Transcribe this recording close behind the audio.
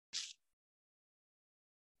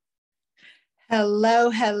Hello,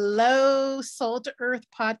 hello, Soul to Earth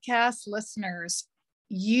podcast listeners.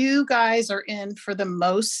 You guys are in for the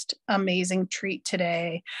most amazing treat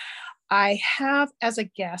today. I have as a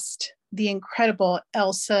guest the incredible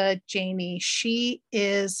Elsa Janey. She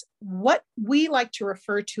is what we like to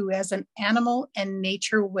refer to as an animal and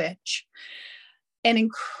nature witch, an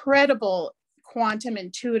incredible quantum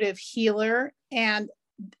intuitive healer, and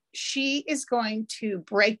she is going to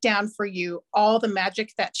break down for you all the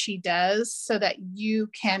magic that she does so that you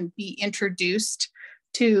can be introduced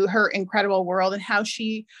to her incredible world and how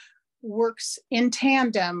she works in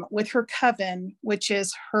tandem with her coven, which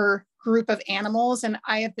is her group of animals. And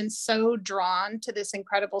I have been so drawn to this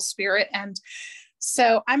incredible spirit. And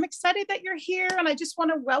so I'm excited that you're here. And I just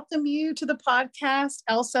want to welcome you to the podcast.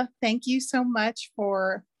 Elsa, thank you so much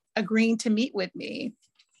for agreeing to meet with me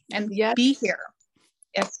and be here.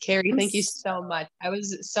 Yes, Carrie, thank you so much. I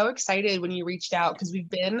was so excited when you reached out because we've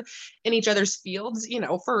been in each other's fields,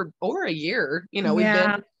 for over a year. We've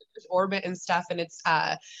been in orbit and stuff. And it's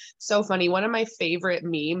so funny. One of my favorite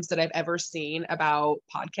memes that I've ever seen about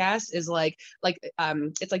podcasts is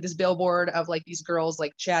it's like this billboard of like these girls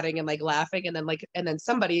like chatting and like laughing, and then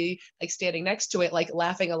somebody like standing next to it, like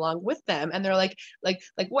laughing along with them. And they're like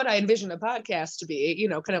what I envision a podcast to be,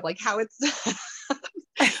 kind of like how it's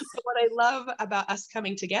But what I love about us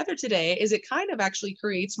coming together today is it kind of actually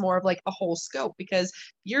creates more of like a whole scope, because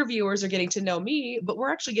your viewers are getting to know me, but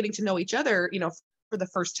we're actually getting to know each other, for the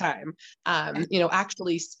first time,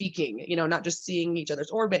 actually speaking, not just seeing each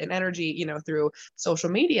other's orbit and energy, through social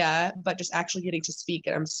media, but just actually getting to speak.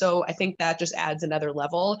 And I think that just adds another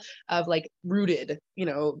level of like rooted,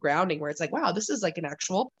 grounding, where it's like, wow, this is like an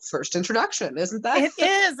actual first introduction, isn't that? It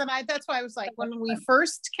is. And that's why I was like, when we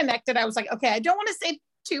first connected, I was like, okay, I don't want to say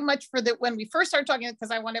too much for when we first started talking,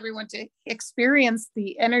 because I want everyone to experience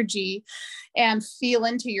the energy and feel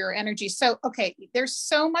into your energy. So, okay, there's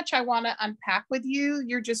so much I want to unpack with you.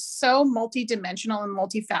 You're just so multidimensional and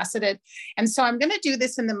multifaceted. And so I'm going to do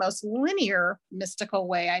this in the most linear, mystical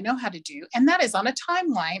way I know how to do. And that is on a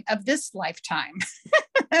timeline of this lifetime.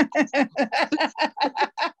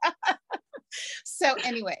 So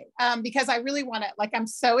anyway, because I really want to, I'm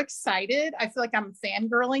so excited. I feel like I'm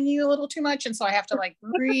fangirling you a little too much. And so I have to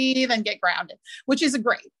breathe and get grounded, which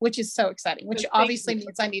is so exciting, which obviously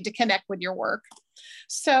means I need to connect with your work.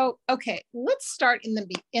 So, okay, let's start in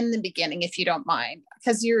the beginning, if you don't mind,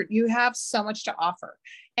 because you have so much to offer.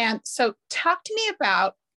 And so talk to me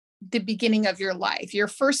about the beginning of your life, your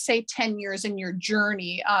first, say, 10 years in your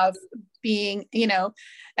journey of being,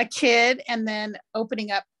 a kid, and then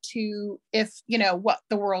opening up to what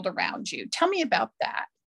the world around you. Tell me about that.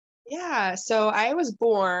 Yeah. So I was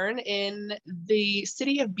born in the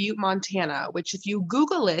city of Butte, Montana, which if you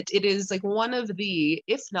Google it, it is like one of the,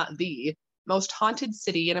 if not the most haunted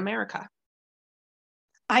city in America.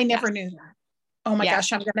 I never knew that. Oh my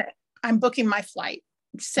gosh. I'm booking my flight.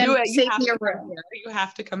 Save me a room. You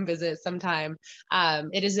have to come visit sometime.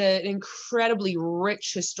 It is an incredibly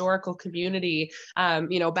rich historical community.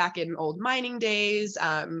 Back in old mining days,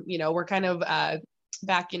 we're kind of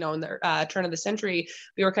back, in the turn of the century,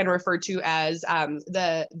 we were kind of referred to as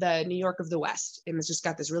the New York of the West. And it's just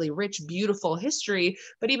got this really rich, beautiful history,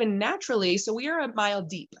 but even naturally, so we are a mile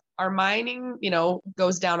deep. Our mining,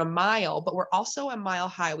 goes down a mile, but we're also a mile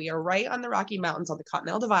high. We are right on the Rocky Mountains on the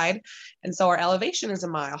Continental Divide. And so our elevation is a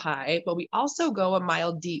mile high, but we also go a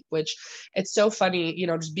mile deep, which it's so funny,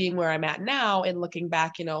 just being where I'm at now and looking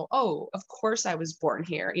back, oh, of course I was born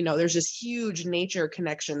here. There's this huge nature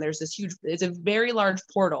connection. It's a very large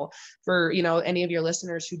portal for, any of your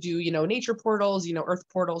listeners who do, nature portals, earth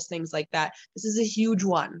portals, things like that. This is a huge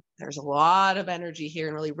one. There's a lot of energy here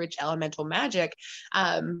and really rich elemental magic.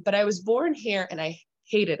 But I was born here and I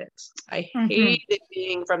hated it. I hated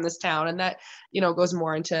being from this town. And that, goes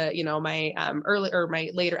more into, my my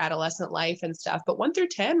later adolescent life and stuff. But 1 through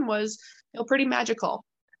 10 was, pretty magical.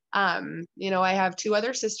 I have 2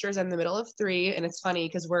 other sisters. I'm the middle of 3. And it's funny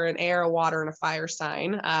because we're an air, a water, and a fire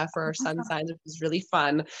sign for our sun signs, which is really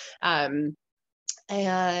fun. And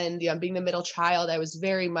being the middle child, I was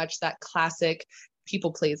very much that classic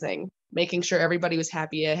people pleasing, making sure everybody was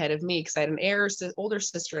happy ahead of me, because I had an older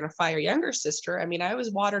sister and a fire younger sister. I mean, I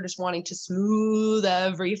was water, just wanting to smooth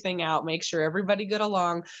everything out, make sure everybody got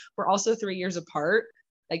along. We're also 3 years apart.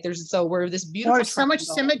 We're this beautiful. There's so much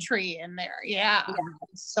symmetry in there. Yeah.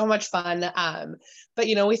 So much fun. But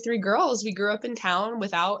we 3 girls, we grew up in town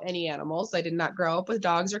without any animals. I did not grow up with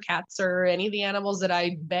dogs or cats or any of the animals that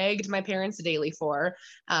I begged my parents daily for.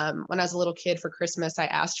 When I was a little kid for Christmas, I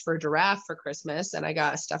asked for a giraffe for Christmas, and I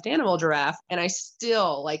got a stuffed animal giraffe, and I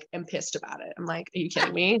still am pissed about it. I'm like, are you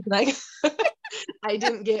kidding me? I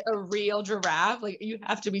didn't get a real giraffe. Like, you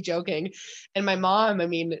have to be joking. And my mom, I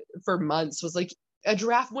mean, for months was like, a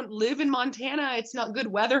giraffe wouldn't live in Montana. It's not good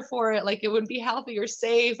weather for it. Like, it wouldn't be healthy or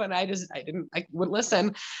safe. And I wouldn't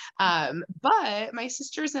listen. But my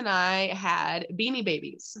sisters and I had Beanie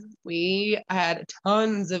Babies. We had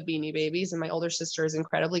tons of Beanie Babies, and my older sister is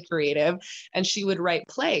incredibly creative, and she would write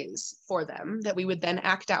plays for them that we would then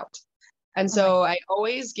act out. And so I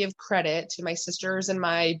always give credit to my sisters and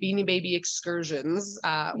my Beanie Baby excursions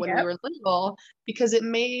when we were little, because it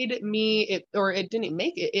made me, it didn't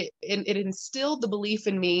make it, it instilled the belief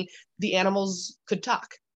in me the animals could talk.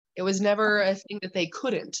 It was never a thing that they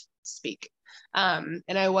couldn't speak. And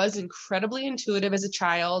I was incredibly intuitive as a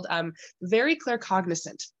child, very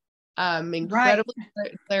claircognizant. Incredibly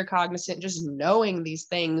claircognizant, just knowing these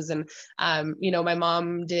things. And, my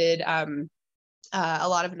mom did a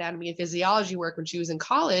lot of anatomy and physiology work when she was in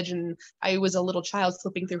college. And I was a little child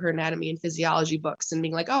flipping through her anatomy and physiology books and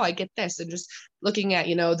being like, oh, I get this. And just looking at,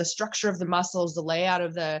 the structure of the muscles, the layout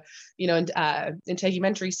of the,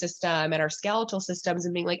 integumentary system and our skeletal systems,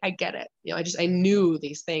 and being like, I get it. I knew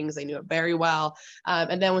these things. I knew it very well.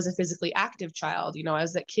 And then was a physically active child. I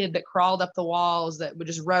was that kid that crawled up the walls, that would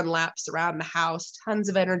just run laps around the house, tons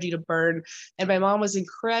of energy to burn. And my mom was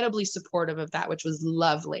incredibly supportive of that, which was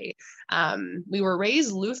lovely. We were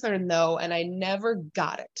raised Lutheran though, and I never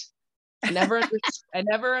got it. I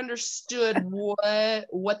never understood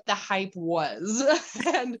what the hype was.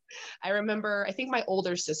 And I remember, I think my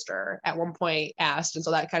older sister at one point asked, and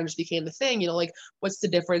so that kind of just became the thing, like, what's the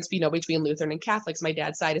difference, between Lutheran and Catholics? My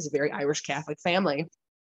dad's side is a very Irish Catholic family.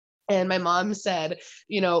 And my mom said,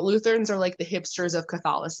 Lutherans are like the hipsters of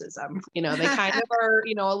Catholicism. They kind of are,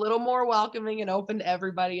 a little more welcoming and open to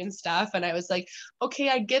everybody and stuff. And I was like, okay,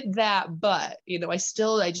 I get that. But,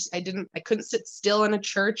 I couldn't sit still in a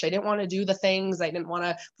church. I didn't want to do the things. I didn't want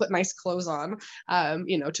to put nice clothes on,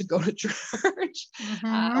 to go to church.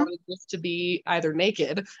 I wanted just to be either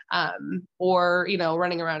naked or,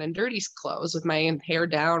 running around in dirty clothes with my hair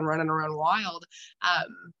down, running around wild.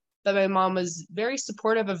 But my mom was very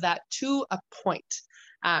supportive of that to a point.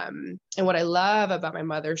 And what I love about my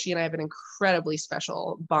mother, she and I have an incredibly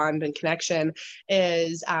special bond and connection,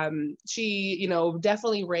 is she,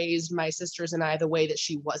 definitely raised my sisters and I the way that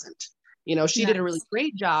she wasn't. She did a really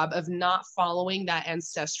great job of not following that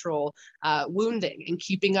ancestral wounding and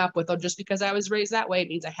keeping up with, oh, just because I was raised that way, it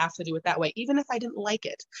means I have to do it that way, even if I didn't like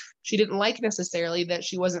it. She didn't like necessarily that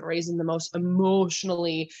she wasn't raised in the most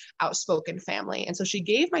emotionally outspoken family. And so she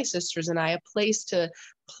gave my sisters and I a place to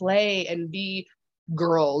play and be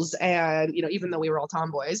girls, and even though we were all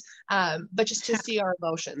tomboys, but just to see our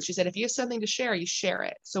emotions. She said, if you have something to share, you share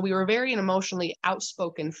it. So we were very an emotionally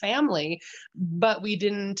outspoken family, but we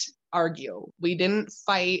didn't argue, we didn't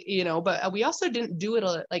fight, but we also didn't do it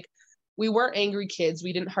like, we weren't angry kids,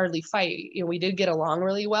 we didn't hardly fight, we did get along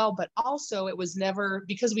really well, but also it was never,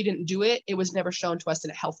 because we didn't do it, it was never shown to us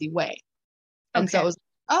in a healthy way. And so it was,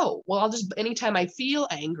 oh, well, I'll just, anytime I feel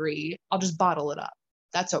angry, I'll just bottle it up,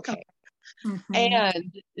 that's okay.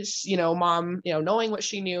 And mom, knowing what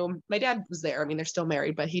she knew, my dad was there. I mean, they're still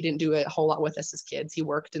married, but he didn't do a whole lot with us as kids. He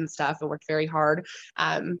worked and stuff and worked very hard,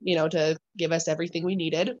 to give us everything we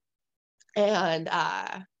needed. And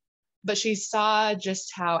but she saw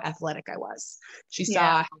just how athletic I was. She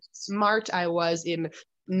saw how smart I was in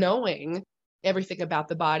knowing everything about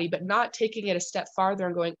the body, but not taking it a step farther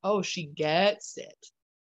and going, oh, she gets it.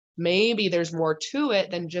 Maybe there's more to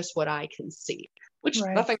it than just what I can see. Which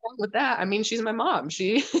nothing wrong with that. I mean, she's my mom.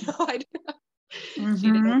 She, she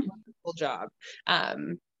did a wonderful job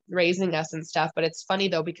raising us and stuff. But it's funny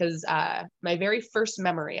though, because my very first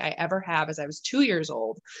memory I ever have is I was 2 years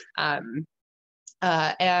old.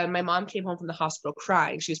 And my mom came home from the hospital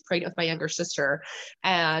crying. She was pregnant with my younger sister.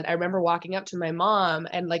 And I remember walking up to my mom,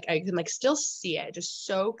 and I can still see it just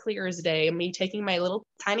so clear as day. Me taking my little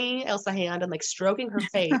tiny Elsa hand and stroking her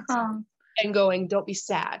face and going, don't be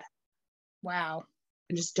sad. Wow.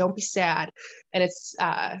 And just don't be sad. And it's,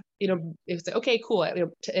 it's like, okay, cool.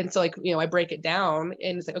 And so I break it down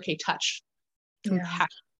and it's like, okay, touch, compassion,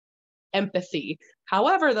 empathy.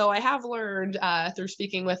 However, though, I have learned through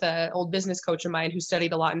speaking with an old business coach of mine who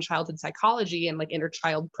studied a lot in childhood psychology and inner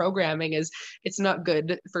child programming, is it's not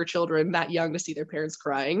good for children that young to see their parents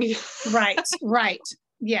crying. Right.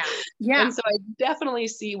 Yeah. And so I definitely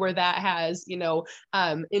see where that has,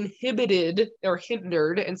 inhibited or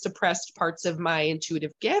hindered and suppressed parts of my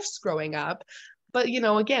intuitive gifts growing up. But,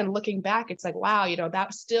 again, looking back, it's like, wow,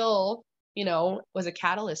 that still, was a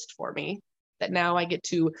catalyst for me that now I get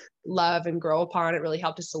to love and grow upon. It really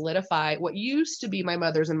helped to solidify what used to be my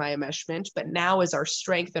mother's and my enmeshment, but now is our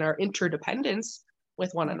strength and our interdependence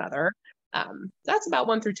with one another. That's about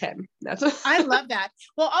 1 through 10. That's I love that.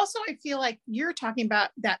 Well, also, I feel like you're talking about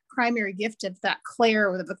that primary gift of that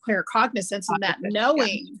the clear cognizance and that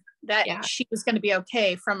knowing that she was going to be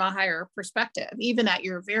okay from a higher perspective, even at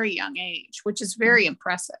your very young age, which is very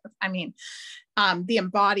impressive. I mean, the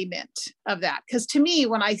embodiment of that. Because to me,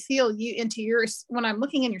 when I feel you into yours, when I'm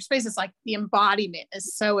looking in your space, it's like the embodiment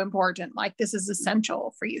is so important. Like this is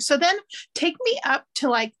essential for you. So then take me up to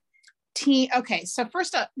like teen. Okay. So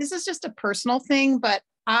first up, this is just a personal thing, but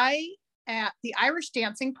at the Irish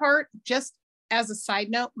dancing part, just as a side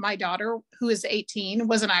note, my daughter, who is 18,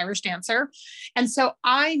 was an Irish dancer. And so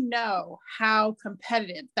I know how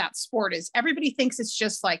competitive that sport is. Everybody thinks it's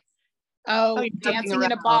just like, dancing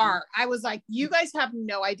in a bar. I was like, you guys have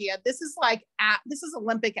no idea. This is like, this is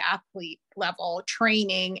Olympic athlete level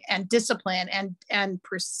training and discipline and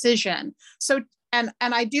precision. So, and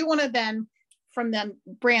I do want to then from them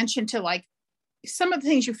branch into like some of the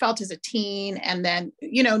things you felt as a teen and then,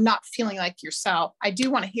 not feeling like yourself. I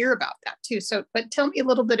do want to hear about that too. So, but tell me a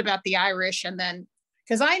little bit about the Irish and then,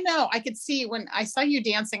 because I know I could see when I saw you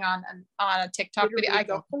dancing on a TikTok video, I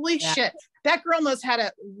go, holy shit, that girl knows how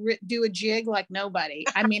to do a jig like nobody.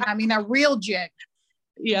 I mean, a real jig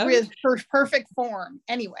with perfect form.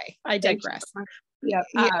 Anyway, I digress. Yeah.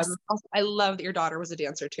 Yes. I love that your daughter was a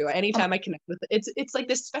dancer too. Anytime I connect with it, it's like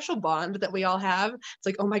this special bond that we all have. It's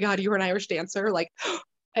like, oh my God, you were an Irish dancer. Like,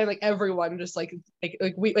 and like everyone just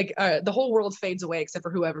the whole world fades away except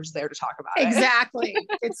for whoever's there to talk about it. Exactly.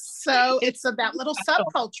 It's that little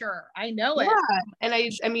subculture. I know it. And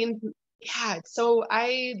I mean, so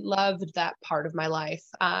I loved that part of my life.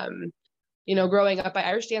 Growing up, I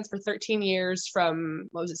Irish danced for 13 years from,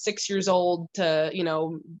 6 years old to,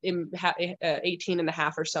 18 and a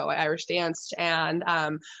half or so. I Irish danced and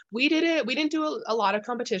we didn't do a lot of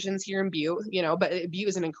competitions here in Butte, but Butte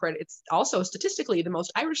is it's also statistically the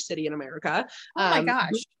most Irish city in America. Oh my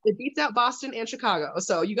gosh. It beats out Boston and Chicago.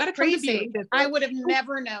 So you got to come to Butte. I would have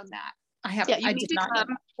never known that. I did not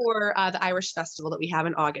come for the Irish festival that we have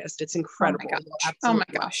in August. It's incredible. Oh my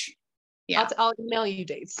gosh. Yeah. I'll email you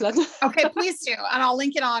dates. Okay, please do. And I'll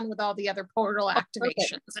link it on with all the other portal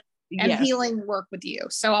activations and healing work with you.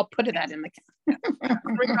 So I'll put that in the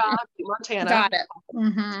Montana. Got it.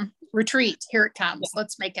 Mm-hmm. Retreat. Here it comes.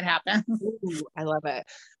 Let's make it happen. Ooh, I love it.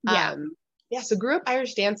 So grew up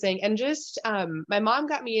Irish dancing and just my mom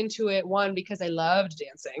got me into it, one, because I loved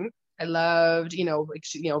dancing. I loved,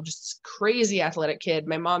 just crazy athletic kid.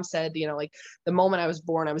 My mom said, like the moment I was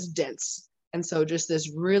born, I was dense. And so just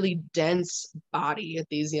this really dense body with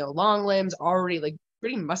these, long limbs, already like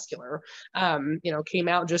pretty muscular, came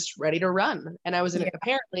out just ready to run. And I was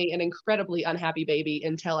apparently an incredibly unhappy baby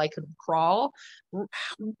until I could crawl,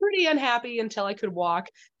 pretty unhappy until I could walk.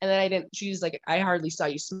 And then she's like, I hardly saw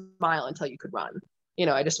you smile until you could run.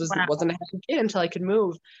 I just wasn't a happy kid until I could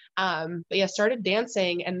move. But started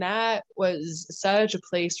dancing. And that was such a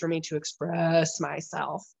place for me to express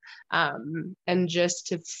myself. And just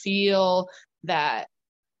to feel that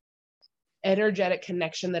energetic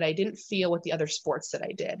connection that I didn't feel with the other sports that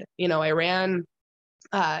I did. I ran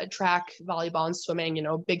track, volleyball, and swimming,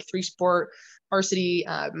 big 3-sport varsity,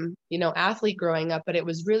 athlete growing up, but it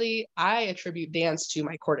was really, I attribute dance to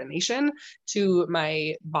my coordination, to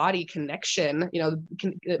my body connection,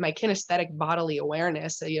 my kinesthetic bodily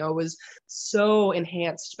awareness, was so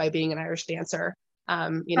enhanced by being an Irish dancer.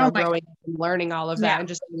 Growing up and learning all of that and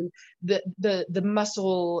just the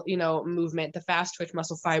muscle, movement, the fast twitch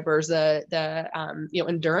muscle fibers, the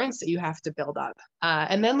endurance that you have to build up,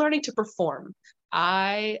 and then learning to perform.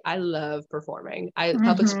 I love performing.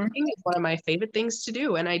 Public speaking is one of my favorite things to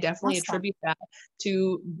do. And I definitely attribute that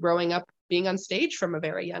to growing up being on stage from a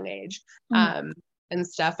very young age. And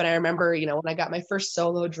stuff. And I remember, when I got my first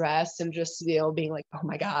solo dress and just, being like, oh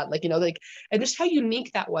my God, and just how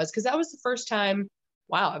unique that was. Cause that was the first time,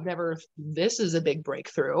 wow, this is a big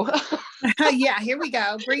breakthrough. Yeah, here we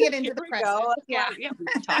go. Bring it into the present. Yeah, we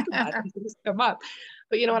can talk about it. Just come up.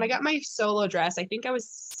 But, when I got my solo dress, I think I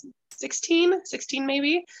was 16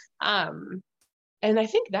 maybe. And I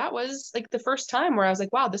think that was like the first time where I was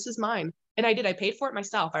like, wow, this is mine. And I paid for it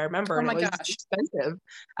myself. I remember, and it was expensive.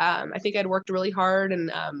 I think I'd worked really hard and,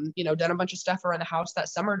 done a bunch of stuff around the house that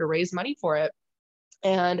summer to raise money for it.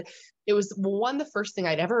 And it was the first thing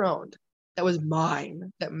I'd ever owned that was mine,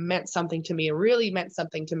 that meant something to me. It really meant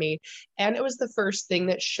something to me. And it was the first thing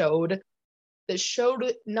that showed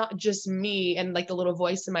not just me and like a little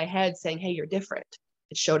voice in my head saying, hey, you're different.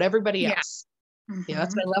 It showed everybody else.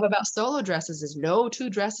 That's what I love about solo dresses is no two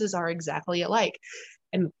dresses are exactly alike.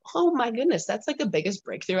 And oh my goodness, that's like the biggest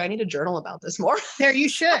breakthrough. I need to journal about this more. There, you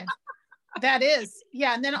should. That is,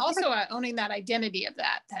 yeah. And then also owning that identity of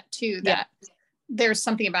that too, Yeah. that there's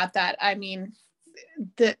something about that. I mean,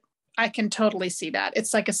 that I can totally see that.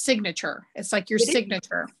 It's like a signature. It's like your It is.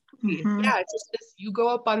 signature. Mm-hmm. Yeah, it's just this, you go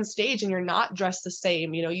up on stage and you're not dressed the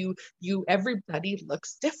same. You know, everybody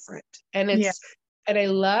looks different. And and I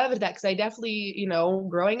loved that because I definitely,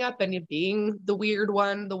 growing up and being the weird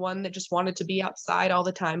one, the one that just wanted to be outside all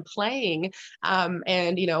the time playing,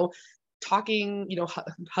 and, talking,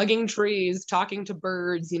 hugging trees, talking to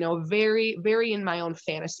birds, very, very in my own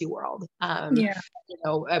fantasy world. I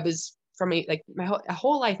was from my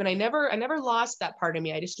whole life, and I never lost that part of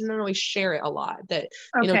me. I just didn't really share it a lot. That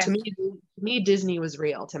to me Disney was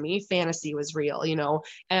real. To me fantasy was real.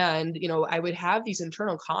 And I would have these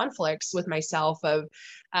internal conflicts with myself of,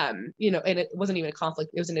 and it wasn't even a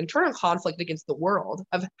conflict. It was an internal conflict against the world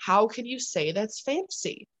of how can you say that's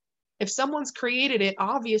fantasy? If someone's created it,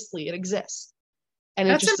 obviously it exists. And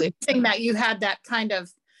that's interesting that you had that kind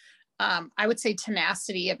of I would say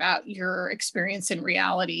tenacity about your experience in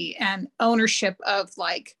reality and ownership of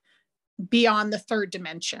like beyond the third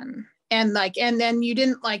dimension. And then you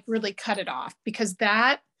didn't like really cut it off, because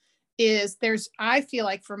that is, I feel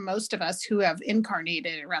like for most of us who have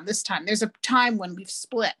incarnated around this time, there's a time when we've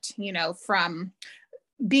split, from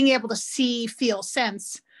being able to see, feel,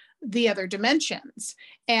 sense the other dimensions,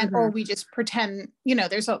 and or we just pretend,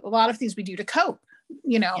 there's a lot of things we do to cope,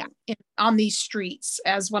 on these streets.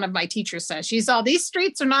 As one of my teachers says, these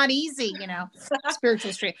streets are not easy,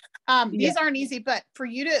 spiritual street. These aren't easy, but for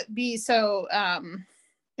you to be so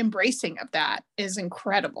embracing of that is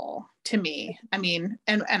incredible to me. I mean,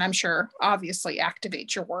 and I'm sure obviously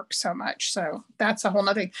activates your work so much. So that's a whole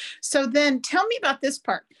nother thing. So then tell me about this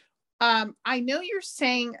part. I know you're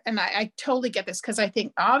saying, and I totally get this, because I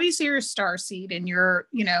think obviously you're a star seed and you're,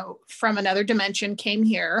 from another dimension, came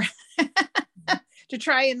here to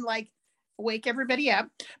try and like wake everybody up.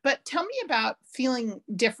 But tell me about feeling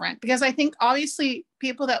different, because I think obviously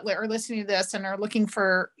people that are listening to this and are looking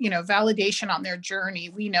for, validation on their journey,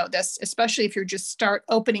 we know this, especially if you're just start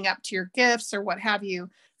opening up to your gifts or what have you,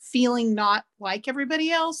 feeling not like everybody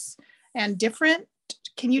else and different.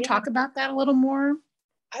 Can you talk about that a little more?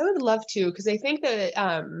 I would love to, because I think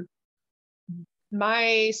that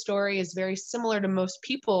my story is very similar to most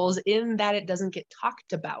people's in that it doesn't get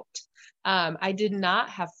talked about. I did not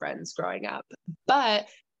have friends growing up, but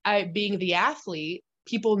being the athlete,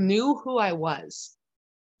 people knew who I was.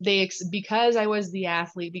 Because I was the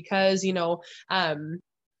athlete, because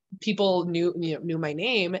people knew my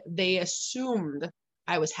name, they assumed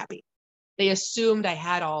I was happy. They assumed I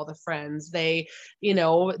had all the friends. They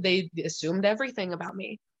assumed everything about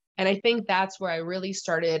me. And I think that's where I really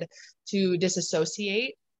started to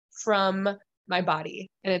disassociate from my body.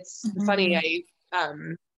 And it's funny,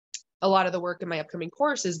 a lot of the work in my upcoming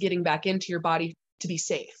course is getting back into your body to be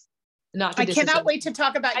safe. I cannot wait to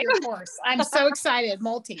talk about your course. I'm so excited.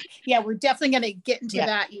 Yeah, we're definitely going to get into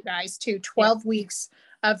that, you guys, too. 12 weeks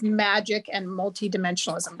of magic and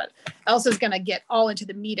multidimensionalism, but Elsa's going to get all into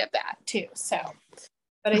the meat of that too. So,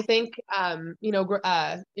 but I think, what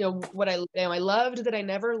I loved that I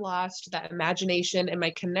never lost that imagination and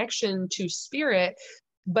my connection to spirit,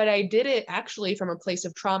 but I did it actually from a place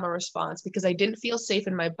of trauma response, because I didn't feel safe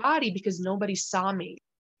in my body because nobody saw me.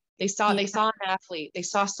 They saw an athlete. They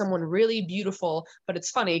saw someone really beautiful, but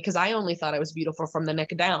it's funny because I only thought I was beautiful from the neck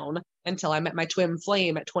down until I met my twin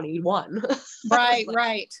flame at 21. Right,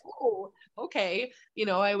 right. Oh, okay.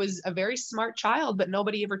 I was a very smart child, but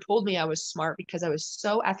nobody ever told me I was smart because I was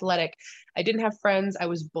so athletic. I didn't have friends. I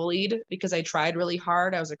was bullied because I tried really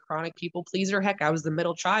hard. I was a chronic people pleaser. Heck, I was the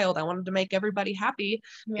middle child. I wanted to make everybody happy,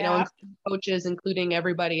 including coaches, including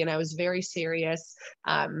everybody. And I was very serious,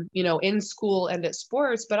 in school and at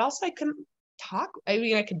sports, but also I couldn't talk. I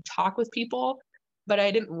mean, I could talk with people, but I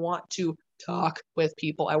didn't want to talk with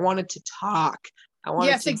people. I wanted to talk.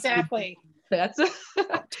 Yes, exactly. That's a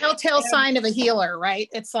telltale sign of a healer, right?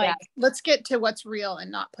 It's like, let's get to what's real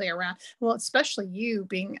and not play around. Well, especially you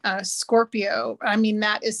being a Scorpio. I mean,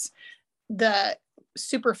 that is the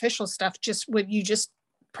superficial stuff. Just what you just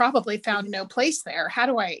probably found no place there. How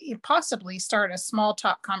do I possibly start a small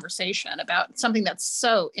talk conversation about something that's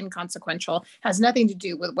so inconsequential, has nothing to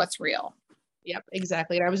do with what's real? Yep,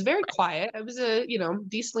 exactly. And I was very quiet. I was a,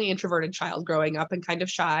 decently introverted child growing up and kind of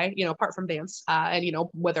shy, apart from dance. And,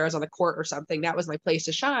 whether I was on the court or something, that was my place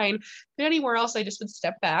to shine. But anywhere else, I just would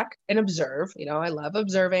step back and observe. I love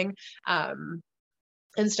observing and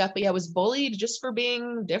stuff. But yeah, I was bullied just for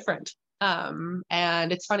being different.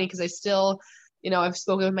 And it's funny because I still, I've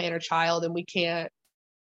spoken with my inner child and we can't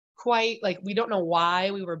quite, we don't know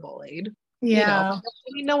why we were bullied. Yeah. I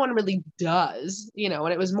mean, no one really does,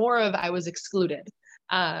 and it was more of, I was excluded.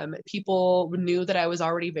 People knew that I was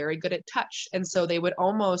already very good at touch. And so they would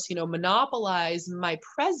almost, monopolize my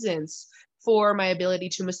presence for my ability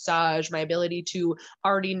to massage, my ability to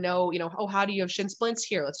already know, oh, how do you have shin splints?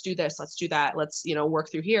 Here, let's do this, let's do that, let's, work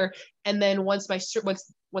through here. And then once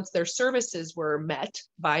their services were met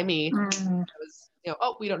by me, I was,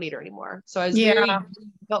 oh, we don't need her anymore. So I was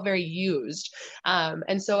felt very used.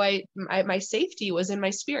 And so my safety was in my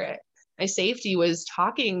spirit. My safety was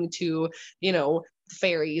talking to,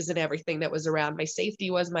 fairies and everything that was around. My safety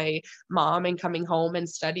was my mom and coming home and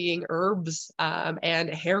studying herbs, and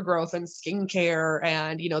hair growth and skincare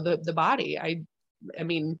and, the body. I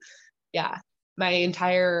mean, yeah, my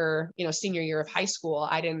entire, senior year of high school,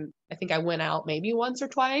 I think I went out maybe once or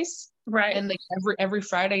twice. Right. And like every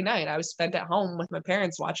Friday night I was spent at home with my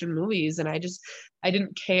parents watching movies, and I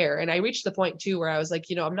didn't care. And I reached the point too where I was like,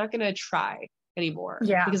 I'm not going to try anymore.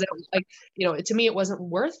 Yeah. Because I don't to me, it wasn't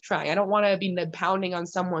worth trying. I don't want to be pounding on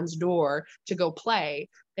someone's door to go play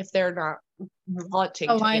if they're not wanting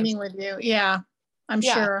aligning with you. Yeah. I'm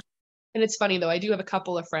sure. And it's funny though, I do have a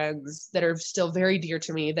couple of friends that are still very dear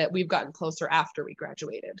to me that we've gotten closer after we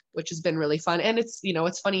graduated, which has been really fun. And it's,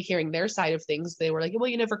 it's funny hearing their side of things. They were like, well,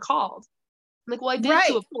 you never called. I'm like, well, I did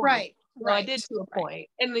to a point. Well, I did to a point.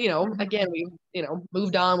 And, again, we,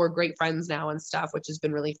 moved on. We're great friends now and stuff, which has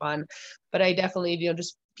been really fun. But I definitely,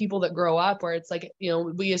 just people that grow up where it's like,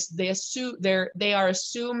 they are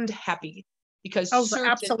assumed happy because certain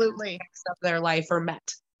absolutely aspects of their life are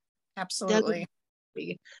met. Absolutely.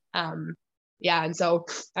 And so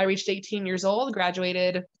I reached 18 years old,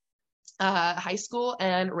 graduated high school,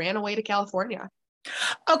 and ran away to California.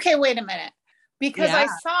 Okay, wait a minute. Because I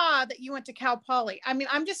saw that you went to Cal Poly. I mean,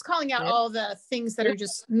 I'm just calling out all the things that are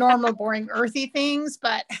just normal, boring, earthy things,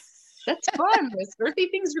 but that's fun. Earthy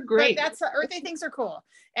things are great. But earthy things are cool.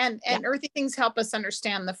 And earthy things help us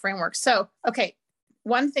understand the framework. So, okay.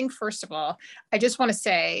 One thing, first of all, I just want to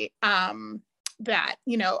say that,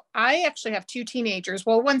 I actually have two teenagers.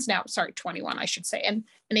 Well, one's now, 21, I should say, and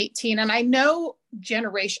 18. And I know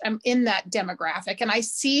I'm in that demographic, and I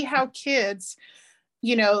see how kids,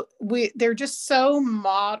 they're just so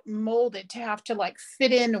molded to have to like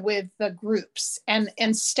fit in with the groups, and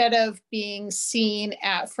instead of being seen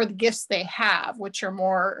for the gifts they have, which are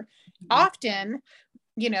more often,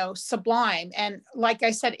 sublime. And like I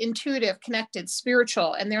said, intuitive, connected,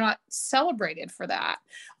 spiritual, and they're not celebrated for that.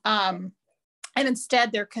 And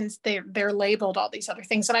instead they're labeled all these other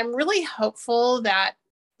things. And I'm really hopeful that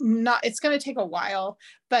it's going to take a while,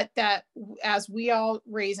 but that as we all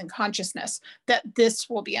raise in consciousness, that this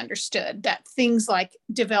will be understood, that things like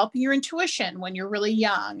developing your intuition when you're really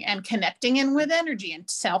young and connecting in with energy and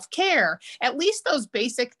self-care, at least those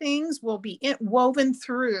basic things will be woven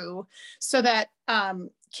through so that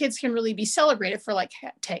kids can really be celebrated for like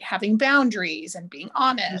having boundaries and being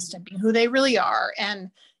honest and being who they really are. And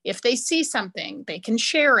if they see something, they can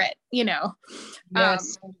share it,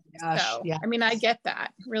 Yes. I mean, I get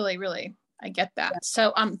that. Really, really, I get that.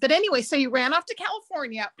 So, but anyway, so you ran off to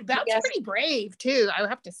California. That's pretty brave too, I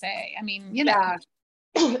have to say. I mean, Yeah,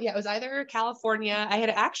 it was either California.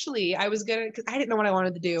 I was gonna, because I didn't know what I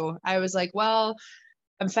wanted to do. I was like, well,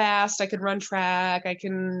 I'm fast. I can run track. I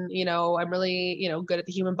can, I'm really, good at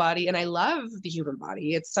the human body, and I love the human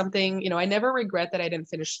body. It's something, I never regret that I didn't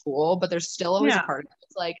finish school, but there's still always a part of it.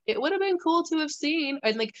 It's like, it would have been cool to have seen,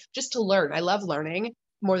 and like, just to learn. I love learning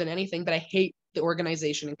more than anything, but I hate the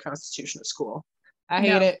organization and constitution of school. I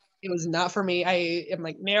hate it. It was not for me. I am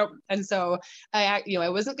like, nope. And so I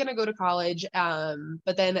wasn't going to go to college.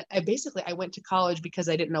 But then I went to college because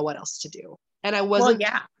I didn't know what else to do. And I wasn't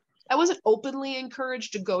openly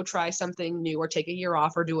encouraged to go try something new or take a year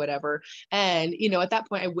off or do whatever. And, at that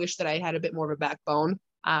point, I wish that I had a bit more of a backbone.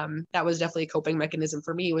 That was definitely a coping mechanism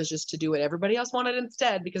for me, was just to do what everybody else wanted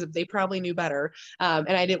instead, because they probably knew better.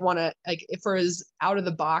 And I didn't want to, like, for as out of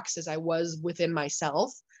the box as I was within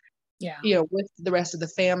myself, with the rest of the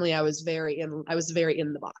family, I was very in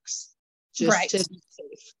the box, just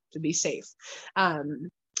to be safe.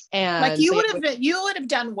 And like you would have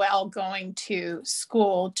done well going to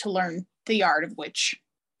school to learn the art of witch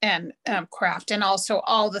and craft, and also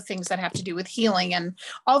all the things that have to do with healing and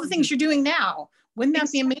all the things you're doing now. Wouldn't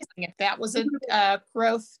that be amazing if that was a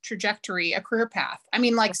growth trajectory, a career path? I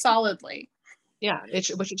mean, like solidly. Yeah,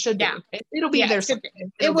 which it should be. It'll be there.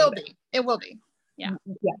 It will be. It will be. Yeah.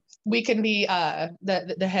 Yeah. We can be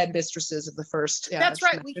the head mistresses of the first. That's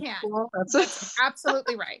right. We can. That's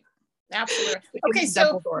absolutely right. Absolutely. Okay.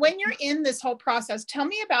 So when you're in this whole process, tell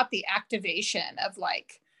me about the activation of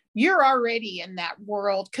like you're already in that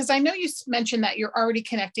world. Cause I know you mentioned that you're already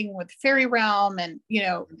connecting with fairy realm and,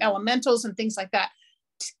 elementals and things like that.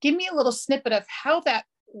 Give me a little snippet of how that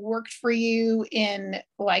worked for you in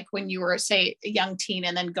like when you were, say, a young teen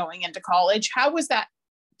and then going into college. How was that?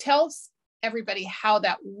 Tell everybody how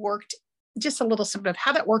that worked, just a little snippet of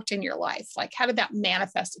how that worked in your life. Like, how did that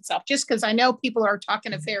manifest itself? Just because I know people are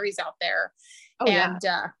talking to fairies out there. Oh, and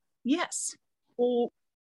yes. Well,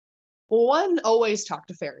 one, always talk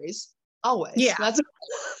to fairies. Always. Yeah. That's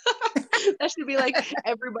that should be like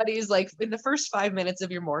everybody's like in the first 5 minutes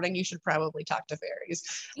of your morning, you should probably talk to fairies.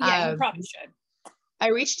 Yeah, you probably should. I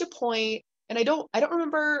reached a point, and I don't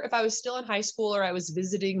remember if I was still in high school or I was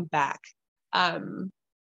visiting back.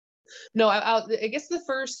 No, I guess the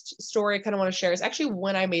first story I kind of want to share is actually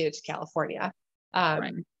when I made it to California.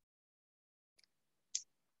 Right.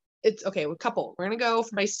 It's okay. We're going to go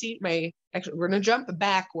for we're going to jump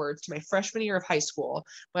backwards to my freshman year of high school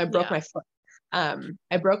when I broke my foot.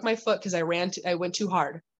 I broke my foot because I went too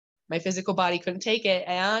hard. My physical body couldn't take it.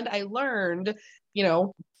 And I learned,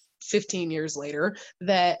 15 years later,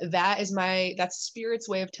 that's spirit's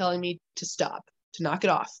way of telling me to stop, to knock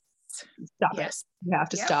it off. Stop it. You have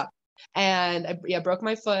to stop. And I broke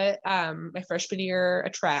my foot, my freshman year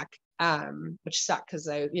at track, which sucked because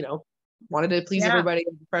I, wanted to please everybody.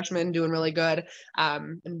 Freshman, doing really good,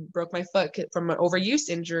 and broke my foot from an overuse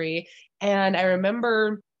injury. And I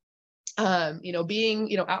remember,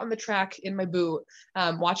 being, out on the track in my boot,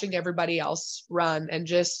 watching everybody else run and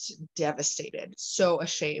just devastated, so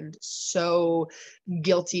ashamed, so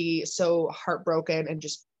guilty, so heartbroken, and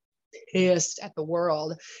just pissed at the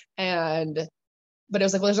world. But it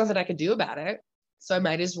was like, well, there's nothing I can do about it. So I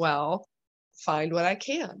might as well find what I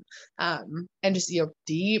can. And just,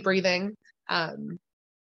 deep breathing. And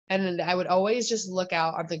I would always just look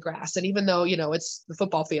out on the grass. And even though, it's the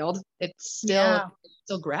football field, it's still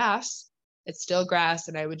grass. It's still grass.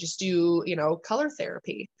 And I would just do, color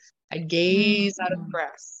therapy. I'd gaze out of the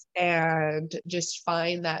grass and just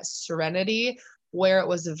find that serenity where it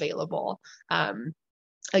was available.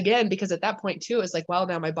 Again, because at that point too, it's like, well,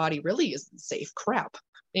 now my body really isn't safe. Crap,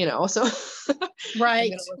 so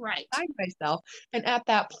right. Find myself. And at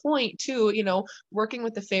that point too, working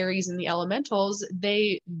with the fairies and the elementals,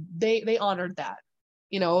 they honored that.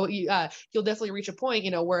 You'll definitely reach a point,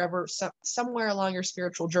 wherever, somewhere along your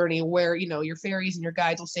spiritual journey where, your fairies and your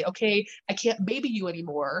guides will say, okay, I can't baby you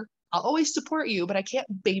anymore. I'll always support you, but I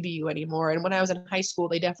can't baby you anymore. And when I was in high school,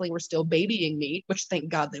 they definitely were still babying me, which thank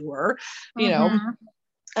God they were,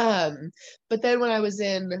 but then when I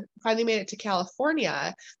finally made it to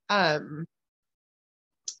California, I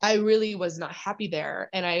really was not happy there.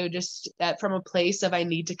 And I would just, from a place of, I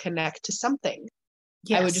need to connect to something.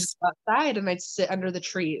 Yes. I would just go outside and I'd sit under the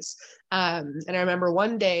trees. And I remember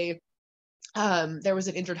one day, there was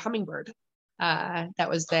an injured hummingbird, that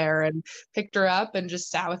was there, and picked her up and just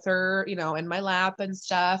sat with her, in my lap and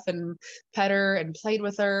stuff, and pet her and played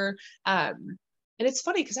with her. And it's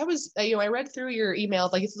funny because I read through your email,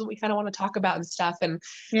 like, this is what we kind of want to talk about and stuff. And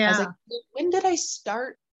I was like, when did I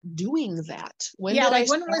start doing that? When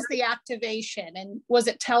was the activation? And was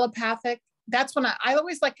it telepathic? That's when I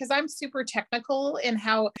always like, because I'm super technical in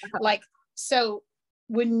how, so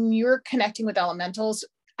when you're connecting with elementals,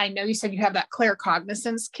 I know you said you have that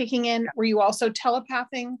claircognizance kicking in. Were you also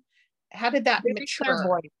telepathing? How did that mature?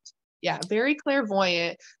 Clairvoyant. Yeah, very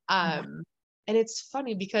clairvoyant. And it's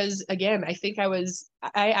funny because, again, I think I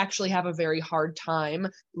actually have a very hard time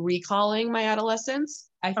recalling my adolescence.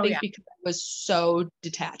 I think because I was so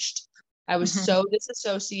detached. I was so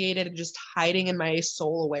disassociated and just hiding in my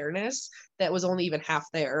soul awareness that was only even half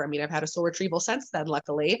there. I mean, I've had a soul retrieval since then,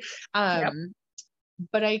 luckily. But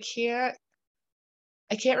I can't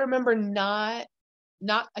remember I've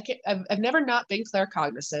never not been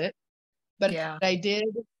claircognizant, but I did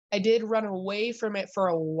run away from it for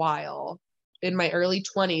a while in my early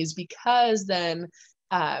 20s, because then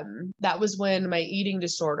that was when my eating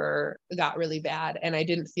disorder got really bad and I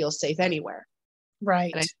didn't feel safe anywhere.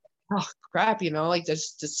 Right. And oh crap, like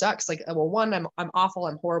this just sucks. Like, well, one, I'm awful,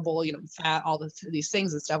 I'm horrible, I'm fat, all these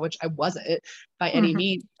things and stuff, which I wasn't by any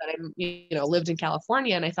means. But I'm, lived in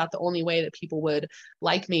California, and I thought the only way that people would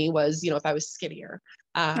like me was, if I was skinnier.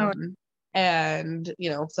 And,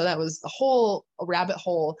 so that was the whole rabbit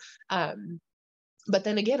hole. But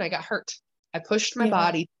then again, I got hurt. I pushed my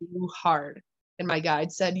body too hard, and my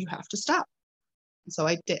guide said, you have to stop. And so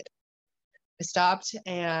I did. I stopped,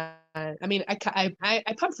 and I mean, I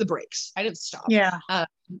pumped the brakes. I didn't stop.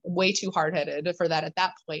 Way too hard-headed for that at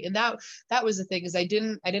that point. And that was the thing, is I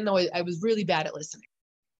didn't know, I was really bad at listening.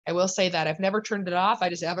 I will say that I've never turned it off. I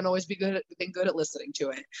just haven't always been good at listening to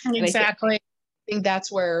it. Exactly. think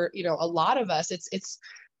that's where, you know, a lot of us, it's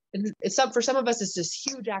for some of us, it's this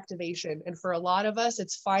huge activation. And for a lot of us,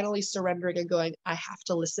 it's finally surrendering and going, I have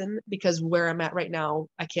to listen because where I'm at right now,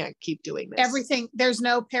 I can't keep doing this. Everything, there's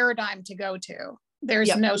no paradigm to go to.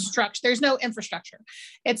 There's no structure. There's no infrastructure.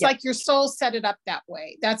 It's like your soul set it up that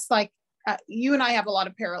way. That's like, you and I have a lot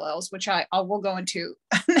of parallels, which I will go into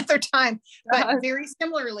another time, but very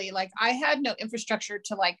similarly, like I had no infrastructure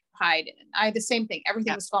to like hide in. I had the same thing.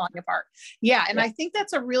 Everything was falling apart. Yeah. And I think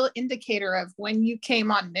that's a real indicator of when you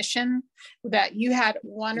came on mission, that you had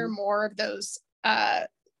one or more of those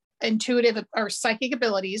intuitive or psychic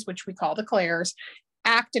abilities, which we call the clairs,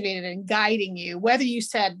 activated and guiding you, whether you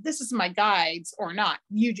said, this is my guides or not,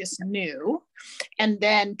 you just knew. And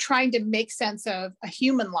then trying to make sense of a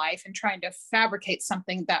human life and trying to fabricate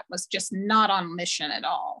something that was just not on mission at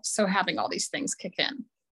all. So having all these things kick in,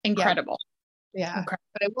 incredible. Yeah.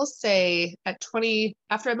 But I will say at 20,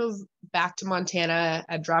 after I moved back to Montana,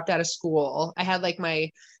 I dropped out of school. I had like my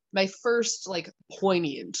first like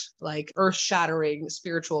poignant, like earth shattering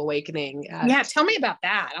spiritual awakening. Yeah. Tell me about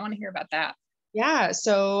that. I want to hear about that. Yeah.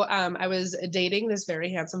 So I was dating this very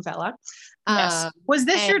handsome fella. Yes. Was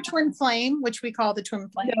this your twin flame, which we call the twin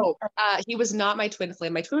flame? No, he was not my twin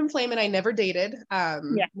flame. My twin flame and I never dated.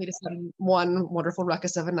 We just had one wonderful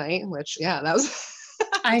ruckus of a night, which that was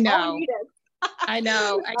I know. I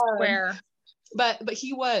know. I swear. But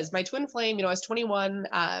he was my twin flame. You know, I was 21,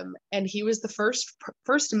 and he was the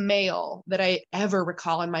first male that I ever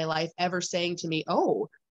recall in my life ever saying to me, "Oh,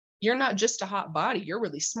 you're not just a hot body. You're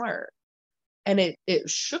really smart." And it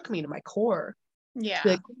shook me to my core. Yeah.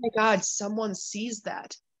 Like, oh my God, someone sees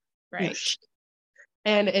that. Right.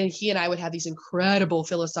 And he and I would have these incredible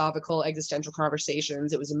philosophical existential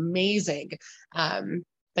conversations. It was amazing.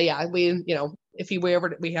 But yeah, we, you know,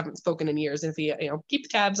 we haven't spoken in years, and if he, you know, keep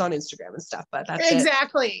tabs on Instagram and stuff, but that's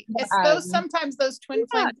exactly. It's sometimes those twin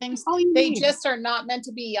flame things, they just are not meant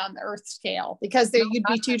to be on the earth scale because you'd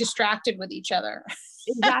be too distracted with each other.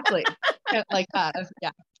 Exactly. Like,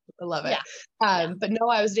 yeah. I love it. But no,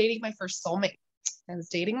 I was dating my first soulmate.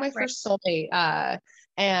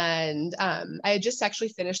 And I had just actually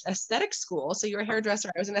finished aesthetic school. So you're a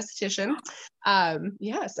hairdresser, I was an esthetician.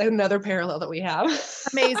 Yes, another parallel that we have.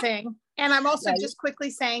 Amazing. And I'm also just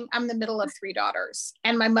quickly saying I'm the middle of 3 daughters,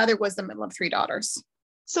 and my mother was the middle of 3 daughters.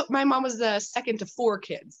 So my mom was the second to 4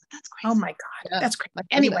 kids. That's crazy. Oh my God. That's crazy.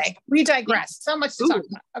 Anyway, we digress. So much to talk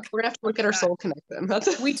about. Okay. We're gonna have to look at our soul connection.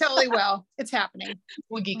 We totally will. It's happening.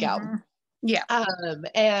 We'll geek out. Yeah.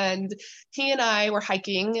 And he and I were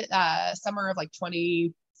hiking summer of like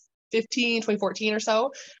 2014 or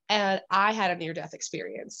so. And I had a near-death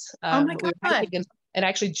experience. Oh my God. And I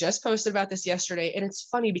actually just posted about this yesterday. And it's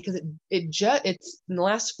funny because it's in the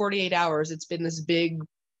last 48 hours, it's been this big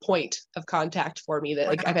point of contact for me that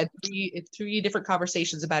like I've had three different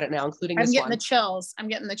conversations about it now, including this one. I'm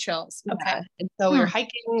getting the chills. Okay. Yeah. And so we were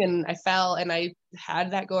hiking and I fell and I had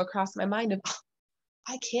that go across my mind of,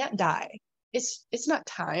 I can't die. It's not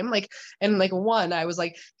time. Like, and like I was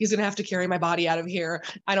like, he's going to have to carry my body out of here.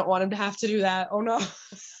 I don't want him to have to do that. Oh no.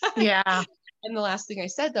 Yeah. And the last thing I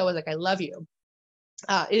said though was like, I love you.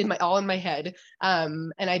 In my head.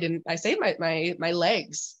 And I saved my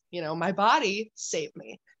legs, you know, my body saved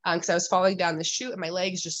me. Cause I was falling down the chute and my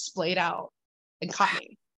legs just splayed out and caught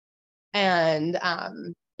me. And,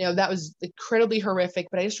 you know, that was incredibly horrific,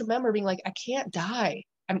 but I just remember being like, I can't die.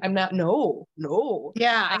 I'm not, no.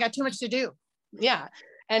 Yeah. I got too much to do. Yeah.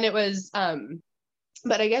 And it was,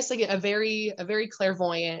 but I guess like a very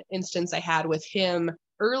clairvoyant instance I had with him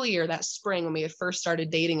earlier that spring when we had first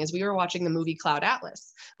started dating is we were watching the movie Cloud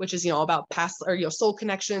Atlas, which is, you know, about past or, you know, soul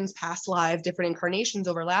connections, past lives, different incarnations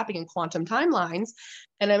overlapping in quantum timelines.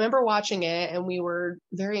 And I remember watching it and we were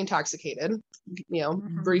very intoxicated, you know,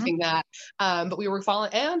 briefing that. But we were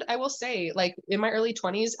falling. And I will say, like in my early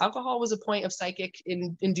 20s, alcohol was a point of psychic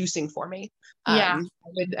inducing for me.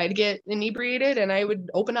 I'd get inebriated and I would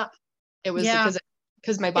open up. It was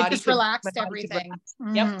because my body just relaxed everything.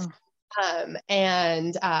 Yep.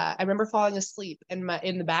 And I remember falling asleep and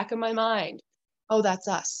in the back of my mind, oh, that's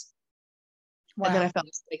us. Wow. And then I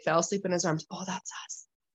fell asleep in his arms. Oh, that's us.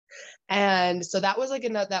 And so that was like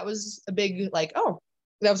that was a big, like, oh,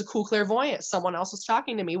 that was a cool clairvoyance. Someone else was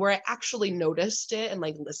talking to me where I actually noticed it and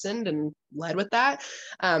like listened and led with that.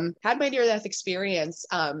 Had my near-death experience.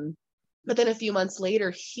 But then a few months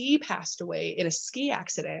later, he passed away in a ski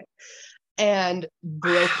accident and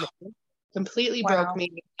broke me. Completely broke me.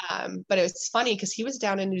 But it was funny because he was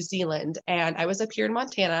down in New Zealand and I was up here in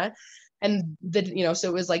Montana, and so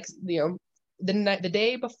it was like, you know, the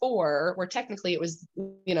day before, where technically it was,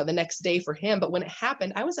 you know, the next day for him. But when it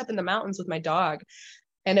happened, I was up in the mountains with my dog,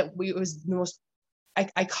 and it was the most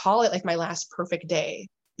I call it like my last perfect day,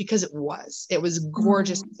 because it was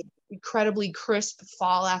gorgeous, incredibly crisp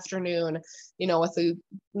fall afternoon, you know, with a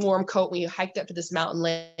warm coat. We hiked up to this mountain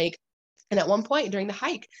lake. And at one point during the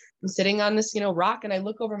hike, I'm sitting on this, you know, rock, and I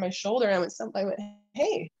look over my shoulder and I went,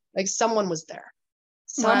 hey, like someone was there.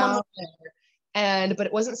 Someone was there. And, but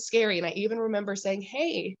it wasn't scary. And I even remember saying,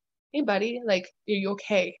 hey buddy, like, are you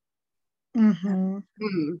okay? You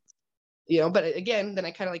know, but again, then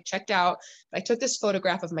I kind of like checked out. I took this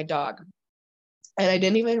photograph of my dog, and I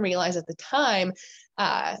didn't even realize at the time.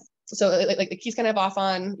 So like he's kind of off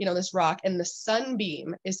on, you know, this rock, and the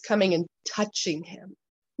sunbeam is coming and touching him.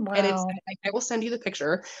 Wow. And it's, I will send you the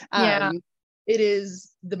picture. It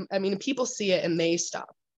is I mean, people see it and they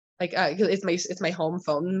stop. Like, it's my home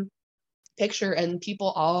phone picture, and people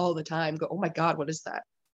all the time go, oh my God, what is that?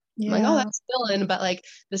 I'm like, oh, that's Dylan. But like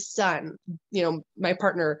the sun, you know, my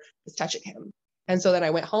partner was touching him. And so then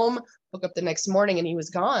I went home, woke up the next morning, and he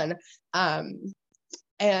was gone.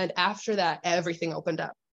 And after that, everything opened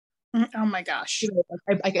up. Oh my gosh.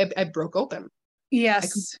 I broke open. Yes. I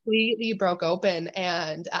completely broke open.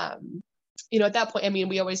 And, you know, at that point, I mean,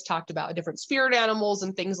 we always talked about different spirit animals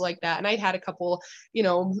and things like that. And I'd had a couple, you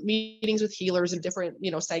know, meetings with healers and different,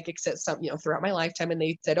 you know, psychics at some, you know, throughout my lifetime. And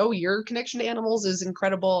they said, oh, your connection to animals is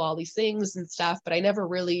incredible, all these things and stuff. But I never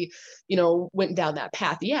really, you know, went down that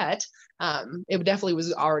path yet. It definitely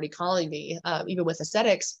was already calling me, even with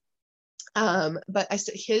ascetics. But I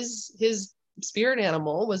said his spirit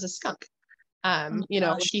animal was a skunk. You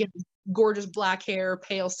know, he had gorgeous black hair,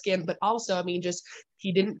 pale skin, but also, I mean, just,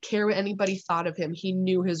 he didn't care what anybody thought of him. He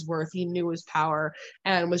knew his worth, he knew his power,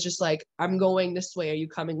 and was just like, I'm going this way. Are you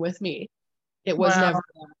coming with me? It was never,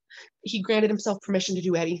 he granted himself permission to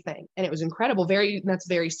do anything. And it was incredible. That's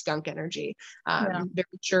very skunk energy. Very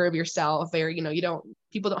sure of yourself, very, you know,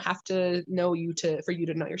 people don't have to know you for you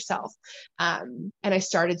to know yourself. And I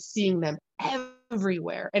started seeing them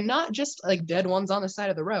everywhere, and not just like dead ones on the side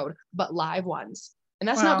of the road, but live ones. And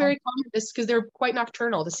that's not very common, just because they're quite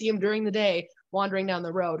nocturnal. To see them during the day wandering down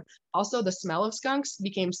the road. Also, the smell of skunks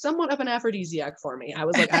became somewhat of an aphrodisiac for me. I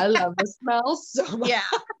was like, I love the smell so much. Yeah.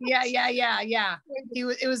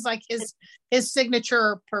 It was like his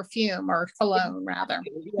signature perfume, or cologne rather.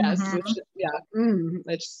 Yes.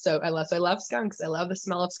 It's so, I love skunks. I love the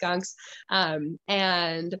smell of skunks. But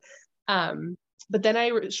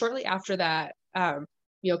then shortly after that,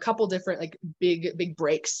 you know, a couple different like big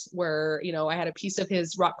breaks where, you know, I had a piece of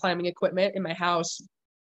his rock climbing equipment in my house,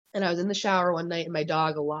 and I was in the shower one night, and my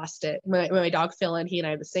dog lost it. My dog Philin, he and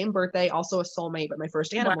I had the same birthday, also a soulmate, but my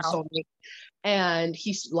first animal soulmate. And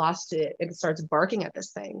he lost it and starts barking at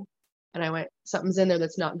this thing. And I went, something's in there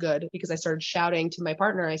that's not good, because I started shouting to my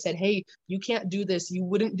partner. I said, hey, you can't do this. You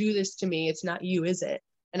wouldn't do this to me. It's not you, is it?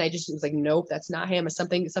 And I just was like, nope, that's not him.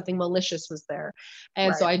 Something malicious was there.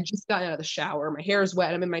 And so I just got out of the shower. My hair is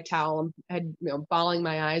wet. I'm in my towel. I had, you know, bawling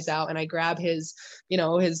my eyes out. And I grab his, you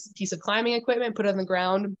know, his piece of climbing equipment, put it on the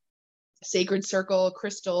ground, sacred circle,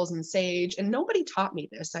 crystals, and sage. And nobody taught me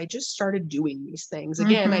this. I just started doing these things.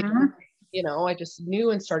 Again, I just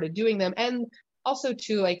knew and started doing them. And also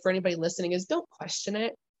too, like, for anybody listening, is don't question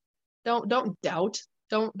it. Don't doubt.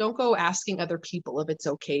 Don't go asking other people if it's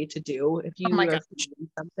okay to do, if you are doing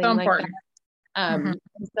something so like important. That.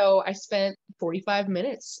 So I spent 45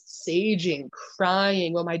 minutes saging,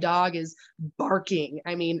 crying while my dog is barking.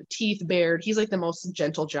 I mean, teeth bared. He's like the most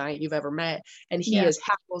gentle giant you've ever met. And he has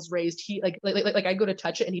hackles raised. He like I go to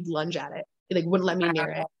touch it and he'd lunge at it. He like wouldn't let me near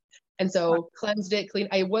it. And so cleansed it, clean.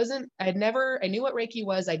 I knew what Reiki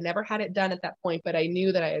was. I'd never had it done at that point, but I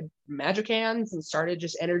knew that I had magic hands and started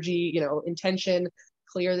just energy, you know, intention,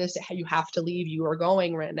 clear this. You have to leave. You are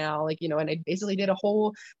going right now. Like, you know, and I basically did a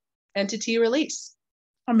whole entity release.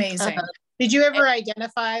 Amazing. Did you ever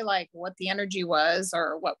identify like what the energy was,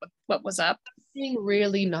 or what was up? Being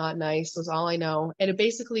really not nice was all I know. And it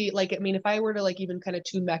basically, like, I mean, if I were to like even kind of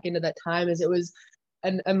tune back into that time, is it was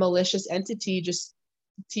a malicious entity just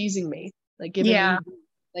teasing me, like giving me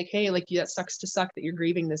like, hey, like, that sucks to suck that you're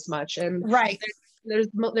grieving this much. And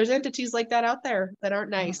there's entities like that out there that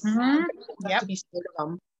aren't nice. You don't have to be scared of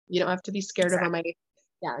them. You don't have to be scared of them. I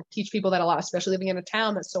teach people that a lot, especially living in a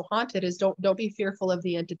town that's so haunted, is don't be fearful of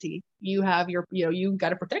the entity. You have your, you know, you got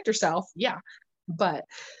to protect yourself. But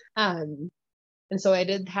and so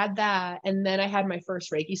had that, and then I had my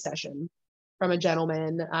first Reiki session from a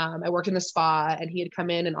gentleman. I worked in a spa, and he had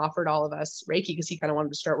come in and offered all of us Reiki because he kind of wanted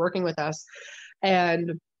to start working with us.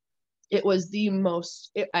 And it was the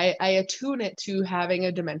most, I attune it to having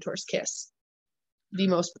a Dementor's kiss. The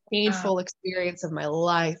most painful experience of my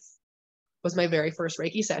life was my very first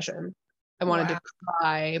Reiki session. I wanted to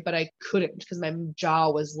cry, but I couldn't because my jaw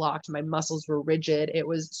was locked. My muscles were rigid. It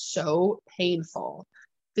was so painful,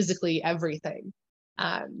 physically, everything.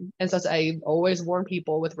 And so I always warn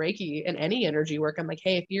people with Reiki and any energy work. I'm like,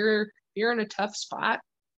 hey, if you're in a tough spot,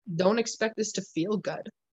 don't expect this to feel good.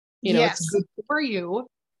 You know, it's good for you,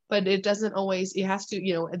 but it doesn't always, it has to,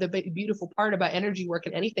 you know, the beautiful part about energy work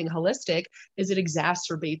and anything holistic is it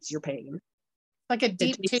exacerbates your pain. Like a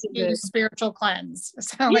deep tissue spiritual cleanse.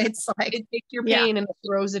 So it's like it takes your pain and it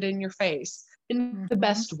throws it in your face in the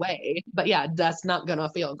best way. But yeah, that's not gonna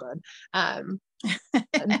feel good.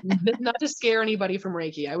 Not to scare anybody from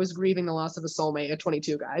Reiki. I was grieving the loss of a soulmate at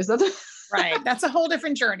 22, guys. Right. That's a whole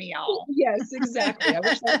different journey, y'all. Yes, exactly. I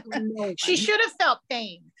wish that was no she should have felt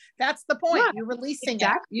pain. That's the point. You're releasing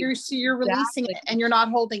it. You're releasing it and you're not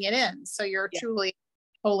holding it in. So you're truly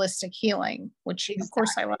holistic healing, which of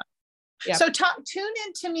course I love. Yep. So tune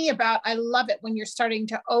in to me about, I love it when you're starting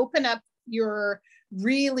to open up your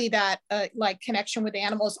really that like connection with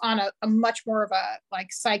animals on a much more of a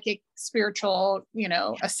like psychic, spiritual, you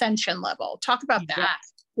know, ascension level. Talk about that.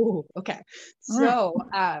 Ooh, okay. So,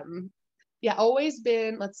 yeah, always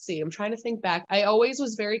been, let's see, I'm trying to think back. I always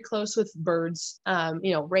was very close with birds,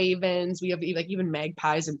 you know, ravens. We have like even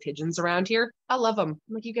magpies and pigeons around here. I love them.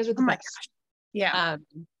 I'm like, you guys are the best. Gosh. Yeah.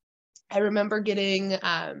 I remember getting,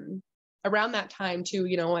 around that time too,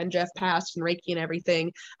 you know, when Jeff passed and Reiki and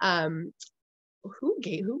everything, who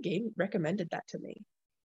recommended that to me?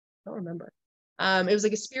 I don't remember. It was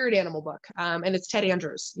like a spirit animal book. And it's Ted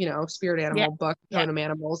Andrews, you know, spirit animal book, totem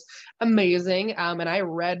animals. Amazing. And I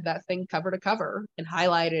read that thing cover to cover and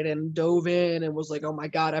highlighted and dove in and was like, oh my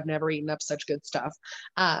God, I've never eaten up such good stuff.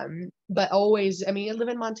 But always, I mean, I live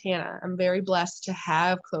in Montana. I'm very blessed to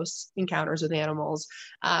have close encounters with animals.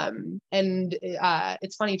 And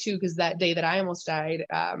it's funny too, because that day that I almost died,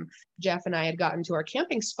 Jeff and I had gotten to our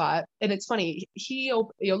camping spot. And it's funny,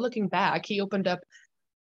 looking back, he opened up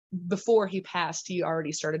before he passed, he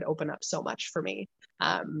already started to open up so much for me.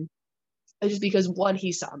 Just because one,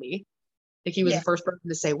 he saw me, like he was the first person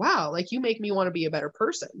to say, wow, like you make me want to be a better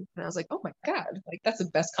person. And I was like, oh my God, like that's the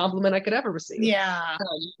best compliment I could ever receive. Yeah.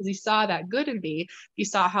 Because he saw that good in me. He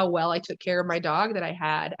saw how well I took care of my dog that I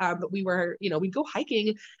had. But we were, you know, we'd go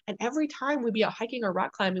hiking, and every time we'd be out hiking or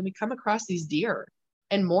rock climbing, we'd come across these deer.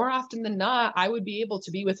 And more often than not, I would be able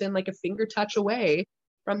to be within like a finger touch away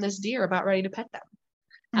from this deer, about ready to pet them.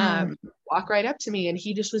 Walk right up to me, and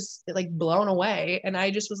he just was like blown away, and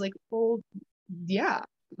I just was like, well, yeah.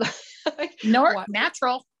 Like,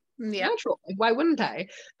 natural. Like, why wouldn't I?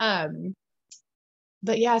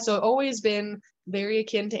 But yeah, so I've always been very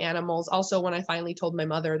akin to animals. Also, when I finally told my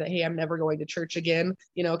mother that, hey, I'm never going to church again,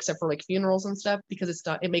 you know, except for like funerals and stuff, because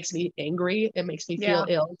it makes me angry, it makes me feel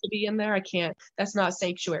ill to be in there. I can't, that's not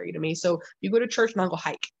sanctuary to me. So you go to church and I'll go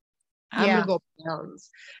hike. I'm going to go mountains.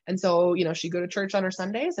 And so, you know, she'd go to church on her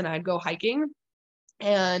Sundays and I'd go hiking,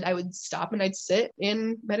 and I would stop and I'd sit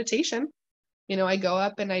in meditation. You know, I go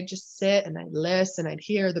up and I just sit and I listen, and I'd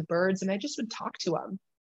hear the birds, and I just would talk to them.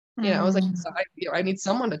 You know, I was like, I need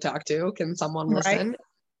someone to talk to. Can someone listen?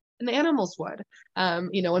 And the animals would,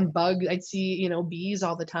 you know, and bugs, I'd see, you know, bees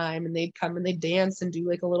all the time, and they'd come and they'd dance and do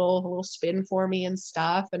like a little spin for me and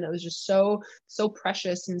stuff. And it was just so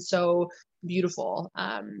precious and so beautiful.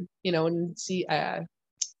 You know, and see, let's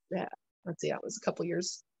see, that was a couple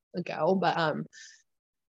years ago, but,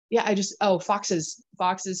 yeah, foxes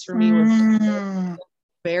for me were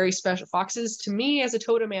very special. Foxes to me as a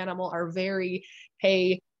totem animal are very,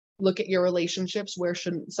 hey, look at your relationships. Where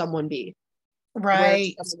shouldn't someone be?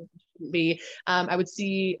 Right. I would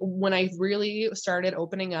see when I really started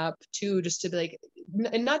opening up to just to be like,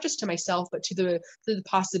 and not just to myself, but to the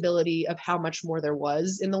possibility of how much more there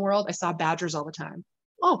was in the world. I saw badgers all the time.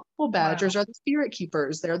 Oh, well, badgers are the spirit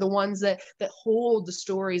keepers. They're the ones that hold the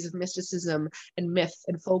stories of mysticism and myth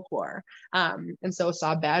and folklore. And so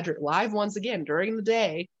saw badger live ones again during the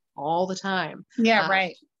day all the time. Yeah,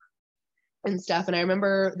 right. And stuff. And I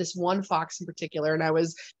remember this one fox in particular, and it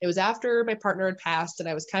was after my partner had passed, and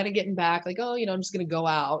I was kind of getting back like, oh, you know, I'm just going to go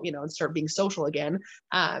out, you know, and start being social again.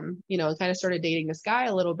 You know, and kind of started dating this guy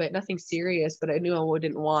a little bit, nothing serious, but I knew I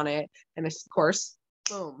didn't want it. And of course,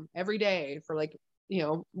 boom, every day for like, you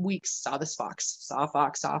know, weeks, saw this fox, saw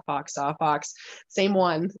a fox, same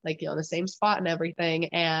one, like, you know, the same spot and everything.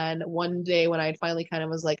 And one day when I finally kind of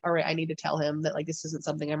was like, all right, I need to tell him that like, this isn't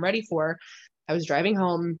something I'm ready for. I was driving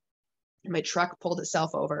home, and my truck pulled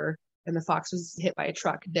itself over, and the fox was hit by a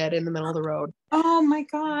truck dead in the middle of the road. Oh my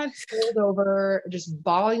God. Pulled over, just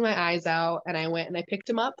bawling my eyes out. And I went and I picked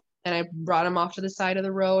him up, and I brought him off to the side of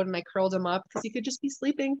the road, and I curled him up because he could just be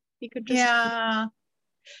sleeping. He could just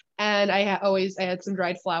And I had some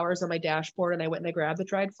dried flowers on my dashboard, and I went and I grabbed the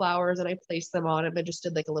dried flowers and I placed them on it, and I just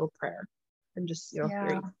did like a little prayer and just, here Yeah.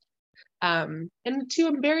 you and two,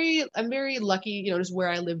 I'm very lucky, just where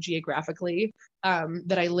I live geographically,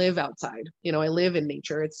 that I live outside, I live in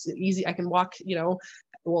nature. It's easy. I can walk,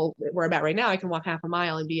 well, where I'm at right now, I can walk half a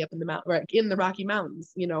mile and be up in the mountain, or in the Rocky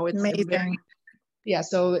Mountains, it's Amazing. yeah.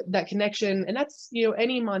 So that connection, and that's,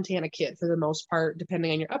 any Montana kid for the most part,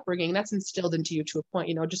 depending on your upbringing, that's instilled into you to a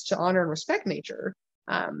point, just to honor and respect nature.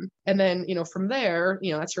 And then, from there,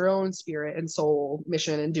 that's your own spirit and soul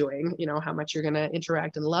mission and doing, how much you're going to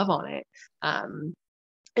interact and love on it.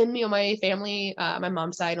 And, my family, my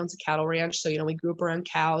mom's side owns a cattle ranch. So, we grew up around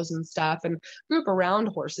cows and stuff, and grew up around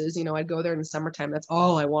horses. I'd go there in the summertime. That's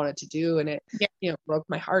all I wanted to do. And it, broke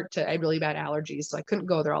my heart I had really bad allergies. So I couldn't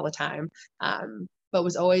go there all the time. But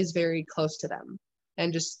was always very close to them,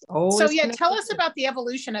 and just always. So yeah, tell us about the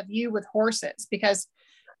evolution of you with horses, because,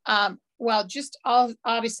 well,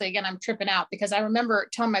 obviously, again, I'm tripping out because I remember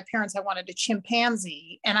telling my parents I wanted a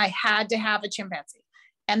chimpanzee and I had to have a chimpanzee.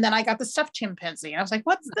 And then I got the stuffed chimpanzee and I was like,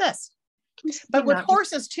 what's this? But with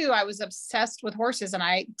horses too, I was obsessed with horses, and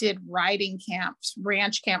I did riding camps,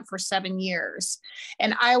 ranch camp for 7 years.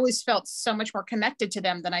 And I always felt so much more connected to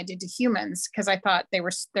them than I did to humans, because I thought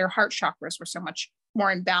their heart chakras were so much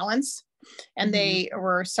more in balance, and they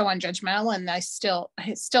were so unjudgmental. And I still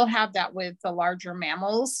have that with the larger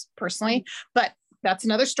mammals personally, but that's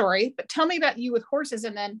another story. But tell me about you with horses,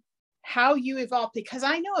 and then how you evolved, because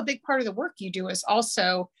I know a big part of the work you do is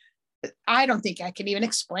also, I don't think I can even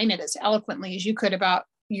explain it as eloquently as you could about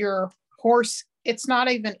your horse. It's not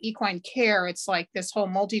even equine care. It's like this whole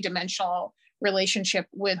multidimensional relationship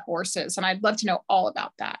with horses. And I'd love to know all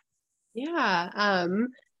about that. Yeah.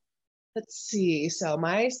 Let's see. So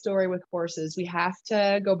my story with horses, we have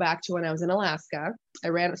to go back to when I was in Alaska.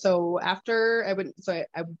 After I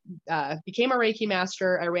became a Reiki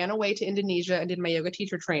master. I ran away to Indonesia and did my yoga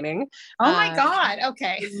teacher training. Oh my God.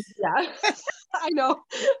 Okay. Yeah. I know.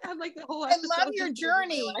 I'm like the whole I love your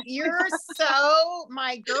journey. You're so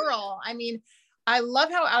my girl. I mean, I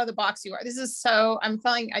love how out of the box you are. I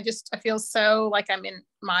feel so like I'm in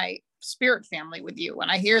my spirit family with you when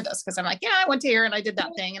I hear this, because I'm like, yeah, I went to here and I did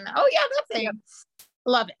that thing, and oh yeah, that thing.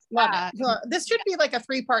 Love it. Well, this should be like a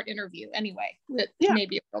 3-part interview anyway.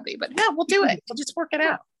 Maybe it will be, but yeah, we'll do it. We'll just work it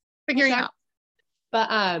out, figuring out. But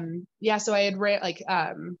so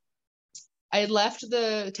I had left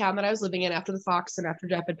the town that I was living in after the fox and after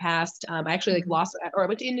Jeff had passed. I actually I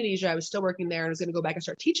went to Indonesia. I was still working there and I was going to go back and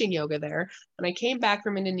start teaching yoga there. And I came back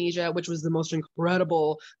from Indonesia, which was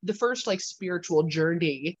the first spiritual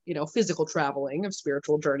journey, physical traveling of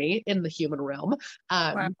spiritual journey in the human realm.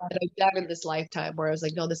 That I've done in this lifetime, where I was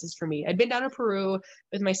like, no, this is for me. I'd been down to Peru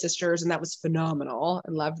with my sisters, and that was phenomenal.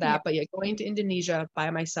 I loved that. But going to Indonesia by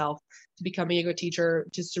myself to become a yoga teacher,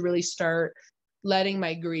 just to really start letting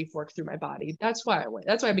my grief work through my body. That's why I went.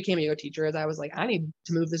 That's why I became a yoga teacher, as I was like, I need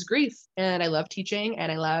to move this grief. And I love teaching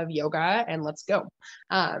and I love yoga, and let's go.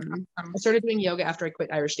 I started doing yoga after I quit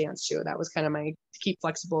Irish dance too. That was kind of my keep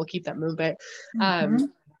flexible, keep that movement.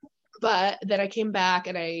 But then I came back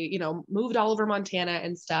and I, moved all over Montana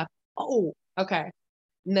and stuff. Oh, okay.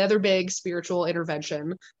 Another big spiritual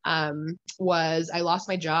intervention was I lost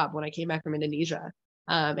my job when I came back from Indonesia.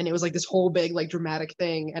 And it was like this whole big, dramatic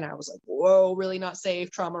thing. And I was like, whoa, really not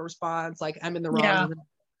safe, trauma response. Like, I'm in the wrong. Yeah.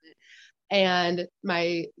 And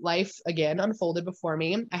my life again unfolded before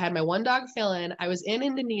me. I had my one dog fill in. I was in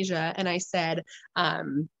Indonesia and I said,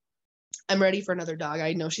 I'm ready for another dog.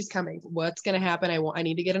 I know she's coming. What's going to happen? I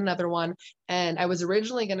need to get another one. And I was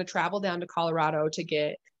originally going to travel down to Colorado to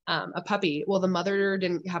get a puppy. Well, the mother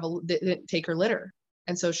didn't take her litter.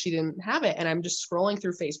 And so she didn't have it. And I'm just scrolling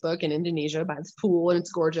through Facebook in Indonesia by this pool, and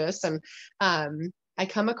it's gorgeous. And I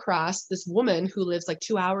come across this woman who lives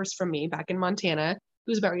 2 hours from me back in Montana,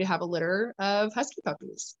 who's about to have a litter of husky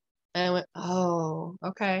puppies. And I went, oh,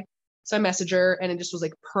 okay. So I messaged her, and it just was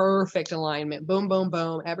perfect alignment. Boom, boom,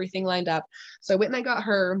 boom. Everything lined up. So I went and I got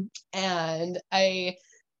her, and I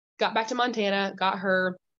got back to Montana, got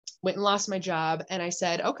her, went and lost my job. And I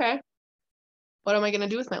said, okay, what am I going to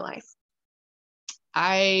do with my life?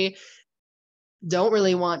 I don't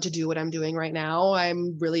really want to do what I'm doing right now.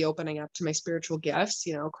 I'm really opening up to my spiritual gifts,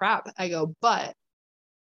 I go, but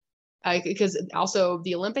because also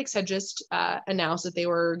the Olympics had just announced that they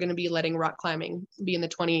were going to be letting rock climbing be in the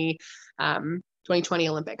 2020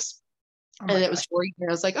 Olympics. And it was 4 years.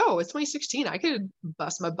 I was like, oh, it's 2016. I could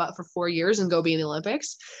bust my butt for 4 years and go be in the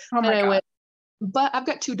Olympics. And I went, but I've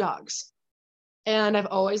got 2 dogs. And I've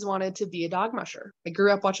always wanted to be a dog musher. I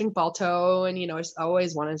grew up watching Balto, and, I just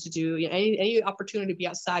always wanted to do, any opportunity to be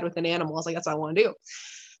outside with an animal. I was like, that's what I want to do.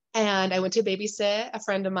 And I went to babysit a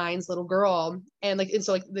friend of mine's little girl. And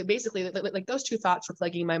so basically like those two thoughts were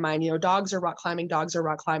plaguing my mind, dogs are rock climbing, dogs are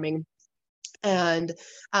rock climbing. And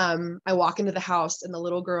I walk into the house and the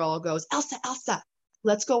little girl goes, Elsa,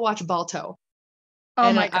 let's go watch Balto.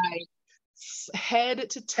 Oh my God. I head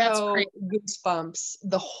to toe goosebumps,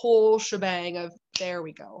 the whole shebang of, there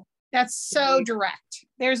we go. That's so direct.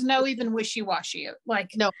 There's no even wishy-washy. Like,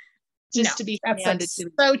 no, just to be handed to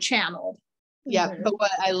me. So channeled. Yeah. Mm-hmm. But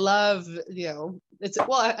what I love,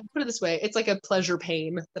 I put it this way, it's like a pleasure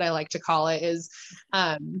pain that I like to call it, is,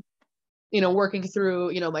 working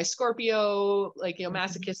through, my Scorpio,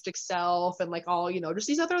 masochistic self, and all, just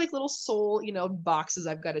these other little soul, boxes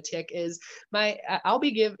I've got to tick, is I'll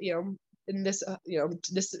be and this,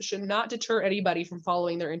 this should not deter anybody from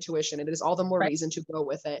following their intuition. It is all the more reason to go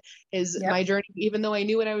with it. Is my journey, even though I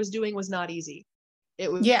knew what I was doing was not easy.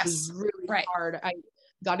 It was really hard. I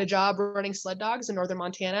got a job running sled dogs in northern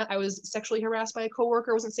Montana. I was sexually harassed by a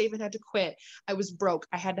coworker, wasn't safe, and had to quit. I was broke.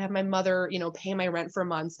 I had to have my mother, pay my rent for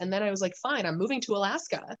months. And then I was like, fine, I'm moving to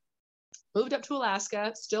Alaska. Moved up to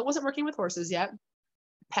Alaska, still wasn't working with horses yet.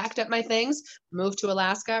 Packed up my things, moved to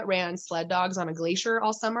Alaska, ran sled dogs on a glacier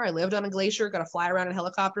all summer. I lived on a glacier, got to fly around in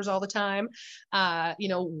helicopters all the time.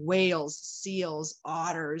 Whales, seals,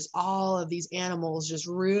 otters, all of these animals just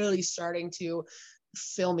really starting to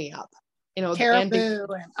fill me up. Caribou.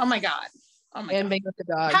 Oh my God. And being with the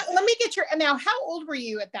dogs. Let me get now, how old were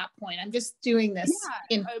you at that point? I'm just doing this.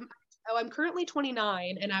 I'm currently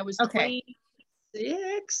 29, and I was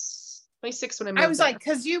 26 when I moved. I was like,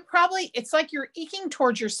 because it's like you're eking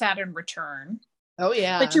towards your Saturn return. Oh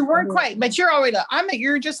yeah. But you weren't quite, but you're already,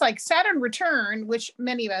 you're just like Saturn return, which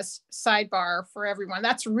many of us, sidebar for everyone,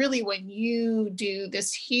 that's really when you do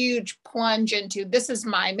this huge plunge into, this is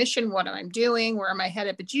my mission, what I'm doing, where am I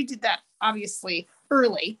headed? But you did that obviously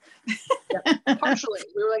early. Yeah, partially.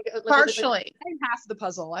 We were partially. Half the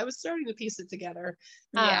puzzle. I was starting to piece it together.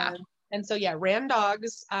 Yeah. And so, ran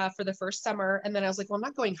dogs for the first summer. And then I was like, well, I'm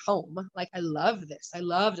not going home. I love this. I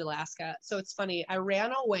loved Alaska. So it's funny. I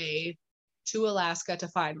ran away to Alaska to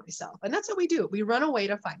find myself. And that's what we do. We run away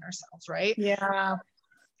to find ourselves, right? Yeah.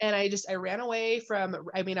 And I ran away from,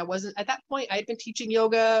 I wasn't, at that point, I'd been teaching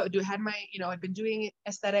yoga, I'd been doing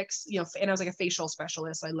aesthetics, and I was like a facial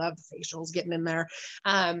specialist. I loved facials, getting in there.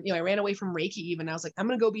 I ran away from Reiki even. I was like, I'm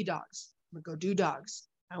going to go be dogs. I'm going to go do dogs.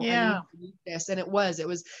 I need to do this. And it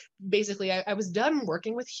was basically, I was done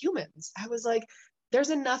working with humans. I was like, there's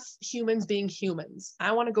enough humans being humans.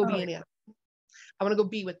 I want to go be an animal. I want to go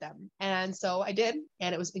be with them. And so I did,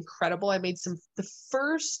 and it was incredible. I made the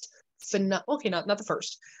first, not the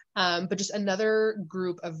first, but just another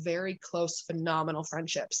group of very close, phenomenal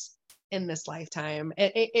friendships in this lifetime,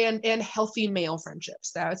 and healthy male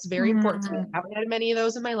friendships. That's very important to me. I haven't had many of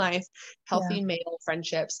those in my life, healthy male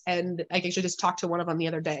friendships. And I actually just talked to one of them the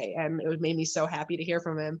other day, and it made me so happy to hear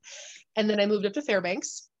from him. And then I moved up to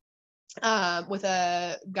Fairbanks with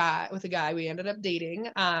a guy we ended up dating.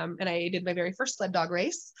 And I did my very first sled dog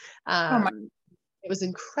race. It was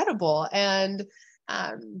incredible. And,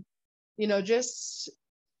 just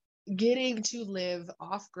getting to live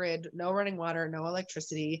off grid, no running water, no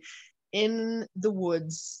electricity, in the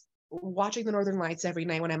woods, watching the Northern Lights every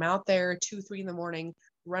night when I'm out there 2-3 in the morning,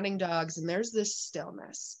 running dogs. And there's this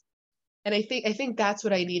stillness. And I think that's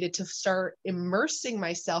what I needed to start immersing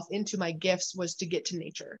myself into my gifts, was to get to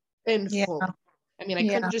nature. And full. I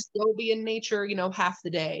couldn't just go be in nature, half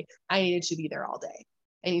the day. I needed to be there all day.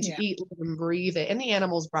 I need to eat, live, and breathe it. And the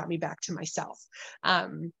animals brought me back to myself.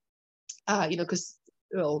 Because,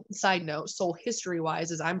 side note, soul history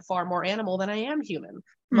wise, is I'm far more animal than I am human.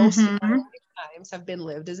 Most of my lifetimes have been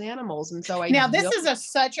lived as animals. And so this is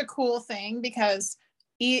such a cool thing, because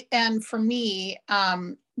and for me,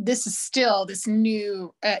 this is still this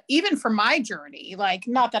new, even for my journey,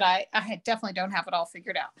 not that I definitely don't have it all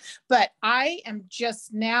figured out, but I am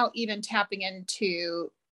just now even tapping into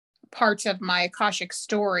parts of my Akashic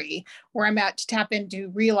story where I'm at to tap into,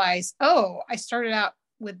 realize, I started out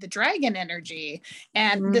with the dragon energy,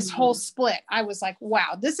 and this whole split. I was like,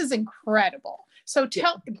 wow, this is incredible. So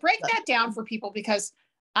break that down for people, because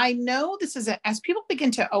I know this is as people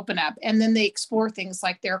begin to open up, and then they explore things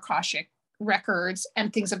like their Akashic records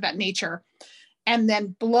and things of that nature, and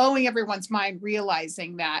then blowing everyone's mind,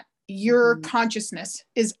 realizing that your consciousness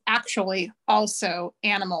is actually also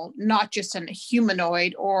animal, not just a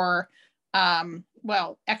humanoid or,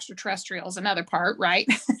 extraterrestrial is another part, right?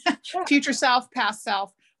 Future self, past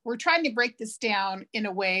self. We're trying to break this down in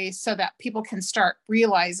a way so that people can start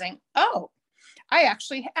realizing, I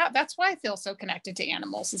actually have. That's why I feel so connected to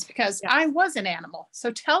animals, is because Yeah. I was an animal.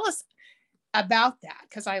 So tell us about that,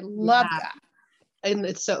 because I love that. And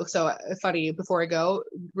it's so funny. Before I go,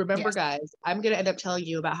 remember, Yes. guys, I'm gonna end up telling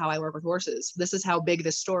you about how I work with horses. This is how big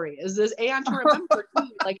this story is. This, and to remember, too,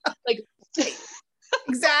 like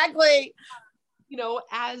exactly. you know,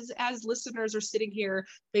 as listeners are sitting here,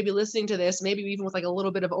 maybe listening to this, maybe even with like a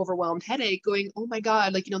little bit of overwhelmed headache, going, oh my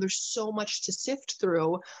God, like, you know, there's so much to sift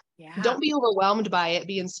through. Yeah. Don't be overwhelmed by it.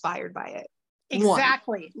 Be inspired by it.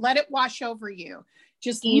 Exactly. Let it wash over you.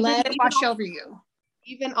 Just let it wash over you.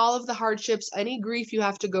 Even all of the hardships, any grief you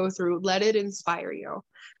have to go through, let it inspire you.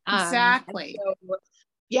 Exactly. So,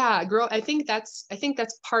 yeah, girl, I think that's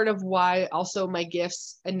part of why also my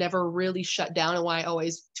gifts I never really shut down, and why I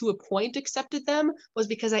always to a point accepted them, was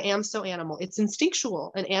because I am so animal. It's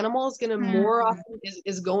instinctual. An animal is going to more often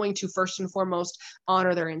is going to first and foremost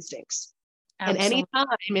honor their instincts. Absolutely. And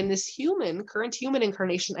anytime in this current human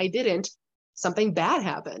incarnation, I didn't, something bad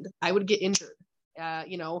happened. I would get injured.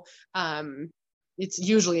 You know, it's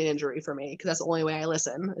usually an injury for me, because that's the only way I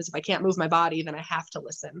listen, is if I can't move my body, then I have to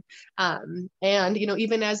listen. And, you know,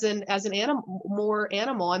 even as an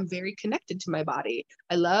animal, I'm very connected to my body.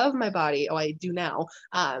 I love my body. Oh, I do now.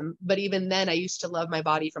 But even then I used to love my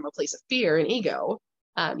body from a place of fear and ego.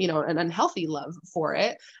 You know, an unhealthy love for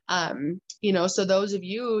it. You know, so those of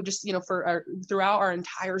you just, you know, throughout our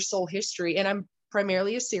entire soul history, and I'm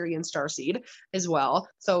primarily a Syrian starseed as well.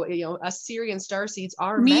 So, you know, us Syrian starseeds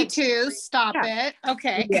are me too. Stop it.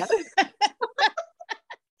 Okay. Yeah.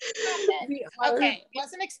 Okay,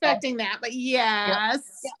 wasn't expecting that, but yes.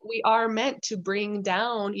 Yeah, we are meant to bring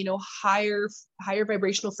down, you know, higher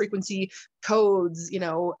vibrational frequency codes, you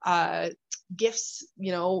know, gifts,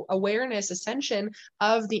 you know, awareness, ascension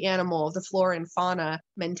of the animal, the flora and fauna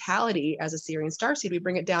mentality as a Syrian starseed. We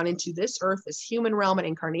bring it down into this earth, this human realm and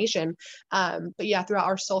incarnation. But yeah, throughout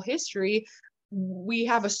our soul history, we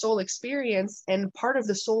have a soul experience, and part of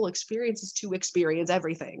the soul experience is to experience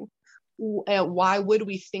everything. Why would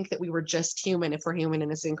we think that we were just human if we're human in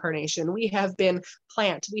this incarnation? We have been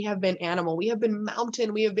plant, we have been animal, we have been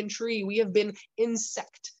mountain, we have been tree, we have been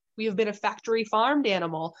insect, we have been a factory farmed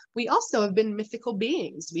animal. We also have been mythical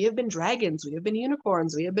beings. We have been dragons, we have been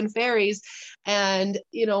unicorns, we have been fairies. And,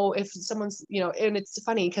 you know, if someone's, you know, and it's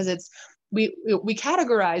funny because it's, we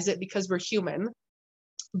categorize it because we're human,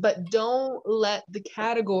 but don't let the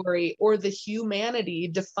category or the humanity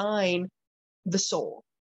define the soul.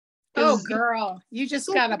 Oh, girl, you just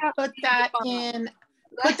gotta put that on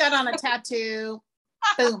a tattoo.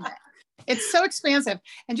 Boom. It's so expansive,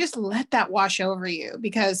 and just let that wash over you,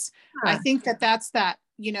 because I think that's that,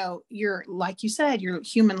 you know, you're, like you said, your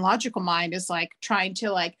human logical mind is like trying to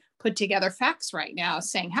like put together facts right now,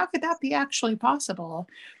 saying, how could that be actually possible?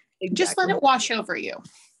 Exactly. Just let it wash over you.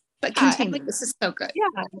 But continue. Like, this is so good.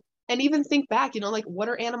 Yeah. And even think back, you know, like, what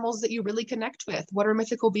are animals that you really connect with? What are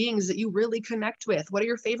mythical beings that you really connect with? What are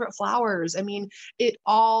your favorite flowers? I mean, it's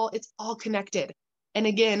all connected. And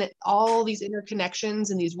again, all these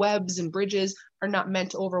interconnections and these webs and bridges are not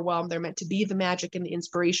meant to overwhelm. They're meant to be the magic and the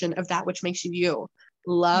inspiration of that which makes you you.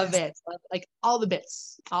 Love it. Like all the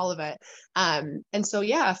bits, all of it. And so,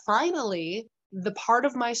 yeah, finally, the part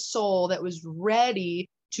of my soul that was ready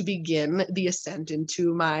to begin the ascent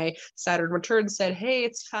into my Saturn return said, hey,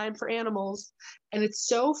 it's time for animals. And it's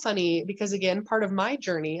so funny because, again, part of my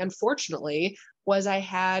journey, unfortunately, was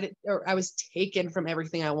I was taken from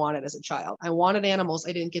everything I wanted as a child. I wanted animals.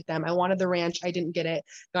 I didn't get them. I wanted the ranch. I didn't get it.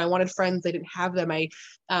 I wanted friends. I didn't have them.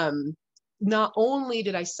 Not only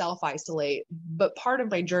did I self-isolate, but part of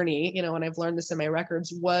my journey, you know, and I've learned this in my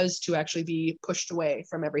records, was to actually be pushed away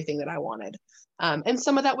from everything that I wanted. And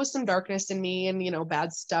some of that was some darkness in me, and, you know,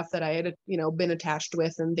 bad stuff that I had, you know, been attached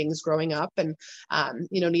with, and things growing up, and,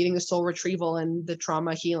 you know, needing the soul retrieval and the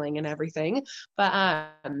trauma healing and everything. But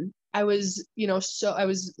I was, you know, so I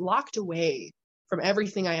was locked away from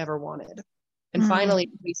everything I ever wanted. And finally,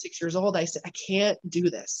 at 26 years old, I said, I can't do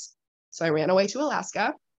this. So I ran away to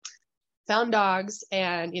Alaska, found dogs,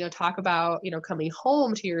 and, you know, talk about, you know, coming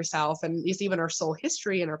home to yourself. And it's even our soul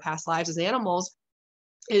history and our past lives as animals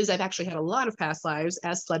is I've actually had a lot of past lives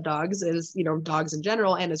as sled dogs, as, you know, dogs in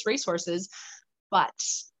general, and as racehorses. But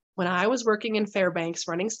when I was working in Fairbanks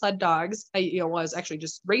running sled dogs, I, you know, was actually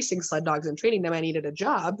just racing sled dogs and training them. I needed a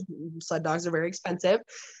job. Sled dogs are very expensive.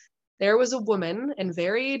 There was a woman in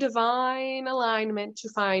very divine alignment to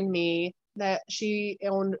find me that she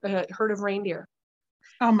owned a herd of reindeer.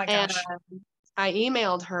 Oh my gosh. And I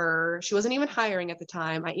emailed her. She wasn't even hiring at the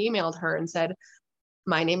time. I emailed her and said,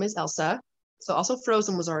 my name is Elsa. So also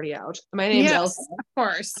Frozen was already out. My name's Elsa. Of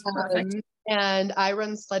course. And I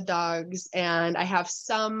run sled dogs, and I have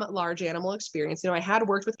some large animal experience. I had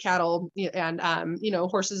worked with cattle and,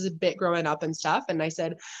 horses a bit growing up and stuff. And I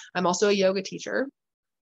said, I'm also a yoga teacher.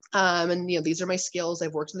 And, these are my skills.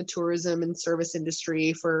 I've worked in the tourism and service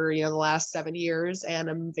industry for, the last 7 years, and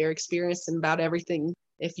I'm very experienced in about everything.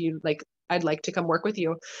 If you like, I'd like to come work with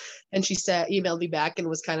you. And she emailed me back and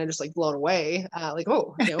was kind of just like blown away.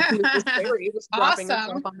 Who is this fairy just dropping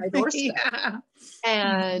herself on my doorstep? Yeah.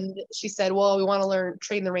 And she said, well, we want to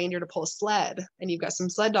train the reindeer to pull a sled, and you've got some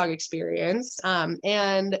sled dog experience.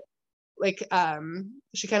 And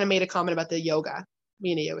she kind of made a comment about the yoga,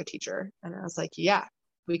 being a yoga teacher. And I was like, yeah,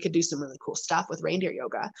 we could do some really cool stuff with reindeer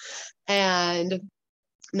yoga. And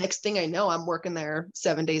next thing I know, I'm working there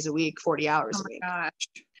 7 days a week, 40 hours a week. Gosh.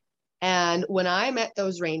 And when I met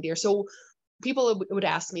those reindeer, so people would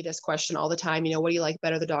ask me this question all the time, what do you like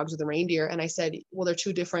better, the dogs or the reindeer? And I said, well, they're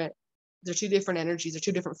two different energies, they're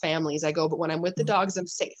two different families. I go, but when I'm with the dogs, I'm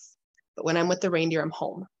safe. But when I'm with the reindeer, I'm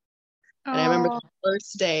home. And I remember the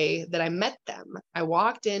first day that I met them, I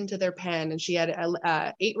walked into their pen, and she had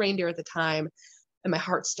 8 reindeer at the time, and my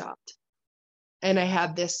heart stopped. And I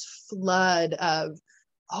had this flood of,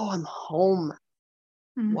 I'm home,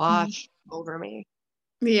 wash over me.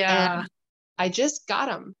 Yeah. And I just got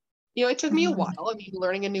them. It took me a while. I mean,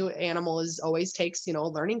 learning a new animal always takes, a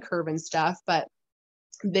learning curve and stuff, but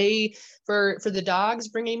for the dogs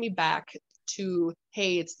bringing me back to,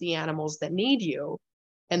 hey, it's the animals that need you.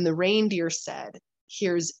 And the reindeer said,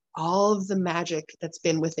 here's all of the magic that's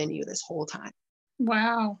been within you this whole time.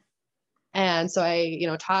 Wow. And so I,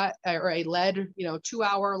 I led,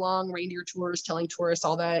 2-hour-long reindeer tours, telling tourists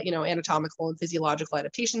all the, anatomical and physiological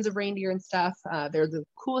adaptations of reindeer and stuff. They're the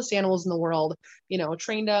coolest animals in the world,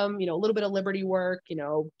 trained them, a little bit of liberty work,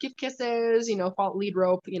 give kisses, lead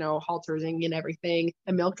rope, haltering and everything.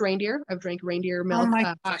 I milked reindeer. I've drank reindeer milk,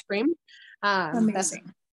 ice cream. Amazing.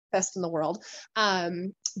 Best in the world.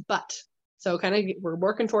 But so we're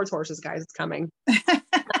working towards horses, guys. It's coming.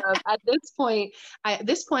 At this point,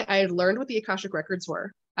 I had learned what the Akashic records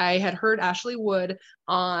were. I had heard Ashley Wood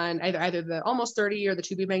on either the Almost 30 or the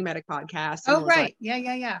To Be Magnetic podcast. Oh, right. Like,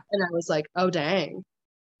 yeah. And I was like, oh, dang.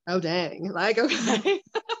 Like, okay.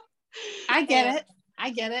 I get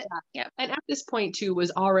it. Yeah. And at this point too, was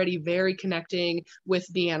already very connecting with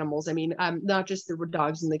the animals. I mean, not just the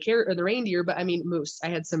dogs and the reindeer, but I mean, moose. I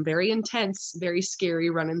had some very intense, very scary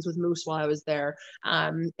run-ins with moose while I was there.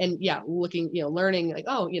 And yeah, learning like,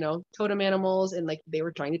 totem animals, and like they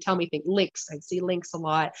were trying to tell me things. Lynx, I'd see lynx a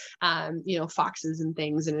lot. Foxes and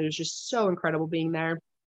things, and it was just so incredible being there.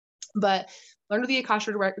 But learned what the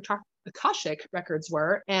Akashic records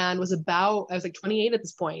were, and I was like 28 at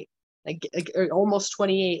this point. Like almost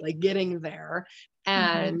 28, like getting there.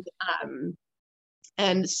 And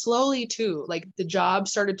and slowly too, like the job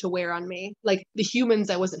started to wear on me. Like the humans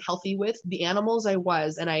I wasn't healthy with, the animals I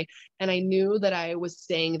was, and I knew that I was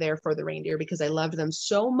staying there for the reindeer because I loved them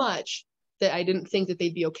so much that I didn't think that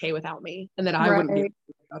they'd be okay without me, and that I wouldn't be okay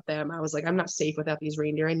without them. I was like, I'm not safe without these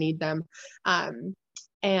reindeer. I need them.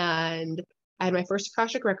 And I had my first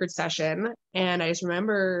Akashic record session, and I just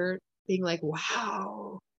remember being like,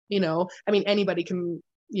 wow. I mean, anybody can,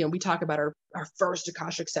 we talk about our first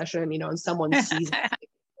Akashic session, and someone sees it.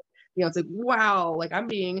 It's like, wow, like I'm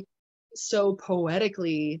being so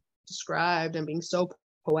poetically described and being so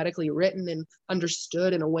poetically written and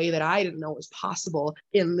understood in a way that I didn't know was possible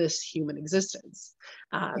in this human existence.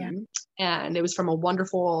 And it was from a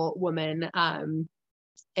wonderful woman.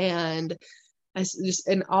 And I just,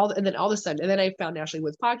 and then all of a sudden, and then I found Ashley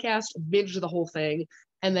Wood's podcast, binged the whole thing.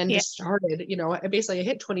 And then just started, I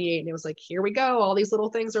hit 28 and it was like, here we go. All these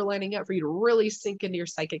little things are lining up for you to really sink into your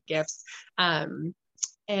psychic gifts. And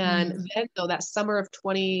then though that summer of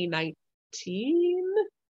 2019,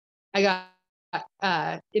 I got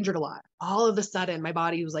injured a lot. All of a sudden my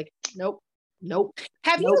body was like, nope.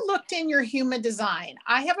 Have you looked in your human design?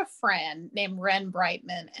 I have a friend named Ren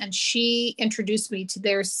Brightman, and she introduced me to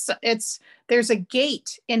there's a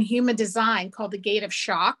gate in human design called the Gate of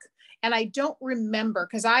Shock. And I don't remember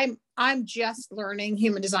because I'm just learning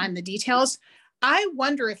human design, the details. I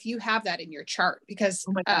wonder if you have that in your chart because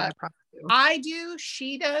oh my God, I probably do. I do,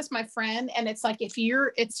 she does, my friend. And it's like, it's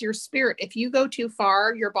your spirit. If you go too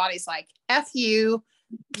far, your body's like, F you,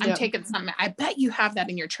 I'm taking something. I bet you have that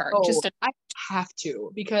in your chart. I have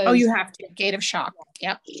to because. You have to. Gate of Shock.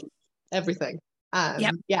 Yep. Everything. Yeah.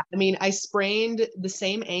 I mean, I sprained the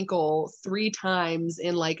same ankle 3 times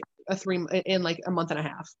in like a month and a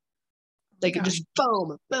half. Like just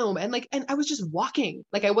boom, boom. And I was just walking,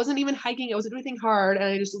 like I wasn't even hiking. I wasn't doing anything hard. And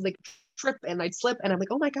I just like trip and I'd slip and I'm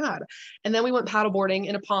like, oh my God. And then we went paddleboarding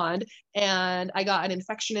in a pond and I got an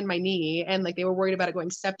infection in my knee and like they were worried about it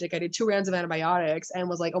going septic. I did 2 rounds of antibiotics and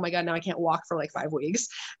was like, oh my God, now I can't walk for like 5 weeks.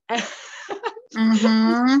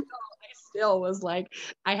 Mm-hmm. I still was like,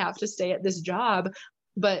 I have to stay at this job.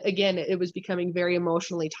 But again, it was becoming very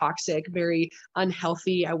emotionally toxic, very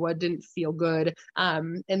unhealthy. I didn't feel good.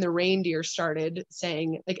 And the reindeer started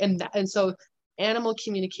saying like, and so animal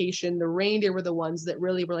communication, the reindeer were the ones that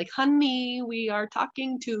really were like, honey, we are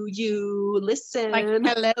talking to you. Listen. Like,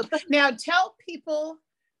 hello. Now tell people,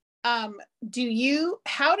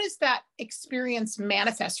 how does that experience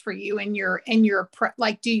manifest for you in your,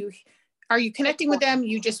 like, are you connecting with them?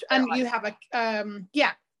 You just, you have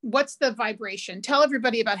yeah. What's the vibration? Tell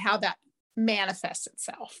everybody about how that manifests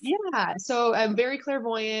itself. Yeah. So I'm very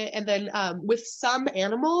clairvoyant. And then with some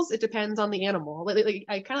animals, it depends on the animal. Like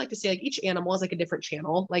I kind of like to say like each animal is like a different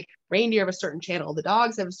channel. Like reindeer have a certain channel, the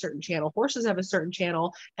dogs have a certain channel, horses have a certain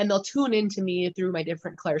channel, and they'll tune into me through my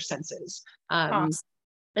different clair senses. Awesome.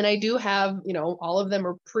 And I do have, all of them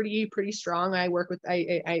are pretty strong. I work with,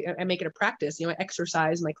 I make it a practice, I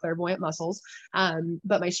exercise my clairvoyant muscles.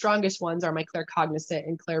 But my strongest ones are my claircognizant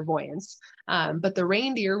and clairvoyance. But the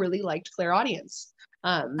reindeer really liked clairaudience.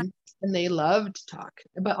 And they loved to talk,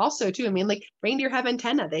 but also too, like reindeer have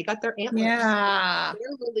antenna, they got their antlers. Yeah.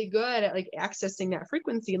 They're really good at like accessing that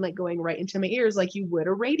frequency and like going right into my ears, like you would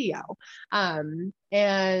a radio. And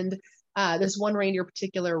this one reindeer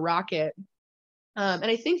particular, Rocket, and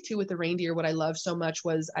I think too with the reindeer, what I love so much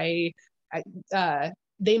was they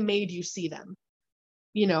made you see them,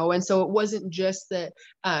 and so it wasn't just that,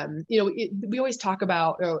 we always talk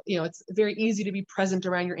about, it's very easy to be present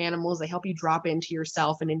around your animals. They help you drop into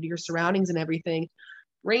yourself and into your surroundings and everything.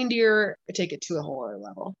 Reindeer take it to a whole other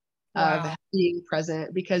level. Wow. Of being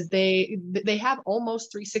present, because they have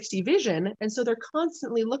almost 360 vision. And so they're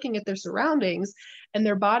constantly looking at their surroundings and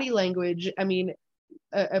their body language. I mean,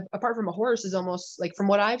 apart from a horse is almost like, from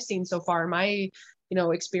what I've seen so far, my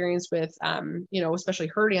experience with especially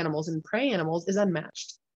herd animals and prey animals is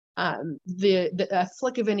unmatched. The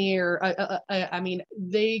flick of an ear, I mean,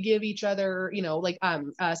 they give each other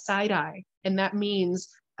side eye, and that means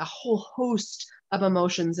a whole host of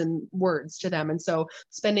emotions and words to them. And so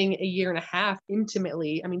spending a year and a half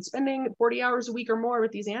intimately, spending 40 hours a week or more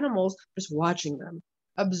with these animals, just watching them,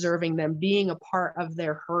 observing them, being a part of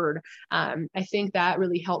their herd. I think that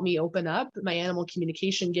really helped me open up my animal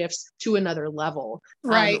communication gifts to another level.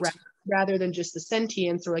 Right. Rather than just the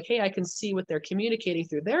sentience, or like, hey, I can see what they're communicating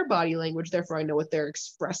through their body language, therefore I know what they're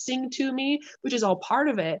expressing to me, which is all part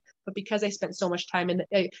of it. But because I spent so much time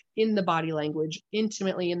in the body language,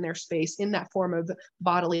 intimately in their space, in that form of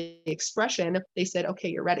bodily expression, they said, okay,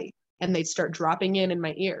 you're ready. And they'd start dropping in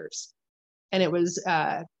my ears. And it was,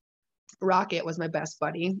 Rocket was my best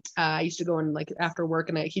buddy. I used to go and like after work,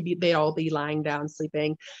 and they'd all be lying down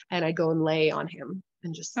sleeping, and I'd go and lay on him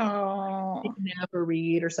and just take a nap or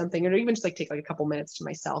read or something, or even just like take like a couple minutes to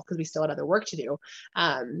myself, because we still had other work to do.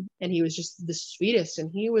 And he was just the sweetest,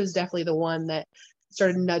 and he was definitely the one that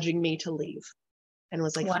started nudging me to leave, and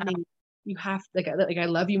was like, wow. Honey, you have to, like I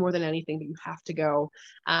love you more than anything, but you have to go.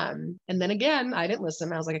 And then again, I didn't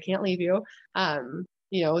listen. I was like, I can't leave you.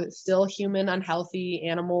 Still human, unhealthy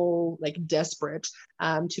animal, like desperate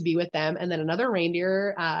to be with them. And then another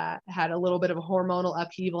reindeer had a little bit of a hormonal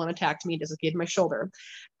upheaval and attacked me, dislocated my shoulder.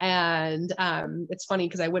 And it's funny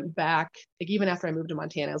because I went back, like even after I moved to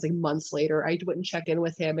Montana, it was like months later, I went and checked in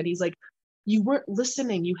with him, and he's like, you weren't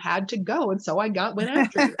listening, you had to go. And so I went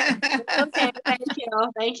after you. Okay,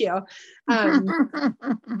 thank you.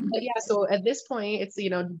 But yeah, so at this point, it's,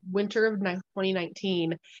 winter of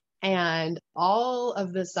 2019. And all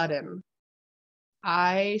of a sudden,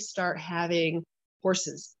 I start having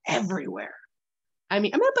horses everywhere. I'm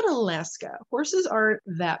up in Alaska. Horses aren't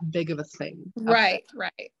that big of a thing. Right.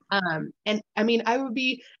 And I would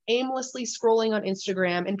be aimlessly scrolling on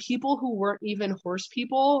Instagram, and people who weren't even horse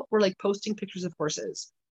people were like posting pictures of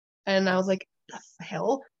horses. And I was like, the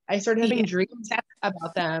hell? I started having dreams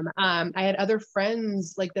about them. I had other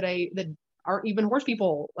friends like that aren't even horse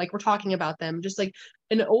people, like we're talking about them, just like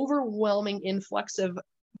an overwhelming influx of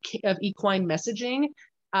equine messaging.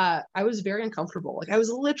 I was very uncomfortable. Like I was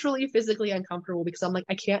literally physically uncomfortable, because I'm like,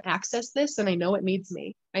 I can't access this, and I know it needs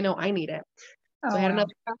me. I know I need it. So I had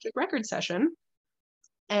another Akashic record session,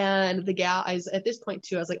 and the gal, at this point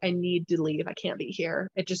too, I was like, I need to leave. I can't be here.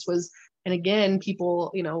 It just was. And again,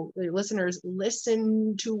 people, the listeners,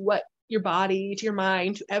 listen to what your body, to your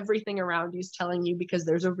mind, to everything around you is telling you, because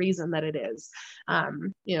there's a reason that it is.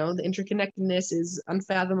 You know, the interconnectedness is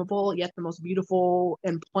unfathomable, yet the most beautiful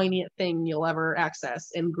and poignant thing you'll ever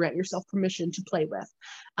access and grant yourself permission to play with.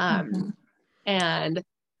 And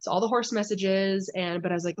so all the horse messages,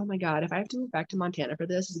 but I was like, oh my God, if I have to move back to Montana for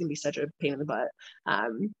this, it's gonna be such a pain in the butt.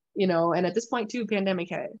 You know, and at this point too, pandemic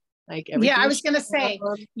hit. Like, yeah, I was gonna say,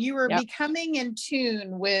 you were Yep. becoming in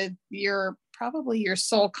tune with probably your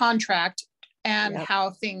soul contract and Yep.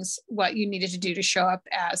 how what you needed to do to show up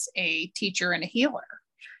as a teacher and a healer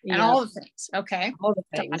and Yep. all the things. Okay. All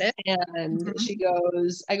the things. Got it. And she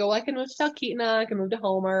goes, I go, well, I can move to Talkeetna, I can move to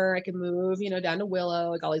Homer, I can move, you know, down to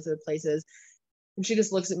Willow, like all these other places. And she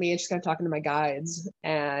just looks at me and she's kind of talking to my guides,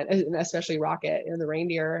 and especially Rocket and the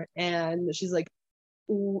reindeer. And she's like,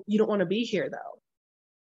 you don't want to be here though.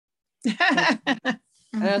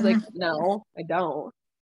 And I was like, no, I don't.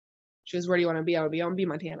 She goes, where do you want to be? I want to be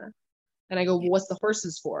Montana. And I go, well, what's the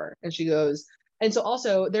horses for? And she goes, and so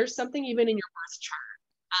also there's something even in your birth chart,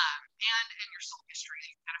 and in your soul history that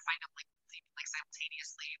you kind of find up like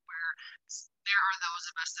simultaneously, where there are those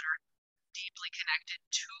of us that are deeply connected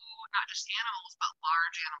to not just animals, but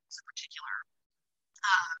large animals in particular.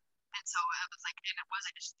 And so it was like, and it was,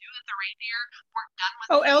 I just knew that the reindeer weren't done with.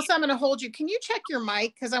 Oh, Elsa, I'm going to hold you. Can you check your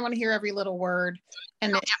mic? Because I want to hear every little word.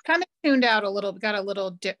 And it kind of tuned out a little, got a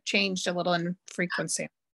little changed a little in frequency.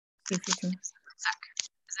 If you can. Is that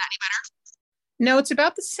any better? No, it's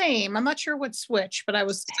about the same. I'm not sure what switch, but I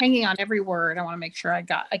was hanging on every word. I want to make sure I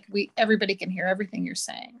got, like, everybody can hear everything you're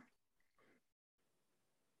saying.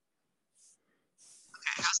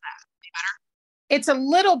 Okay, how's that? Any better? It's a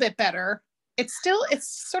little bit better. It's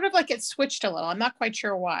sort of like it switched a little. I'm not quite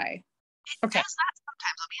sure why. It does that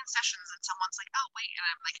sometimes. I'll be in sessions and someone's like, oh, wait. And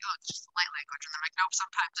I'm like, oh, it's just light language. And they're like, nope,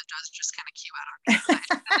 sometimes it does just kind of cue out on me.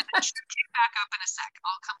 And then it should cue back up in a sec.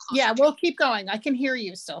 I'll come closer. Yeah, we'll keep going. I can hear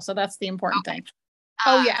you still. So that's the important thing.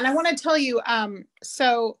 Oh, yeah. And I want to tell you,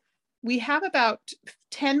 so we have about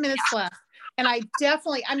 10 minutes left. And I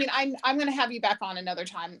definitely, I mean, I'm going to have you back on another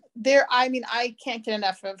time. I can't get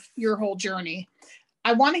enough of your whole journey.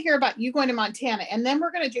 I want to hear about you going to Montana, and then we're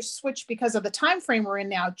going to just switch because of the time frame we're in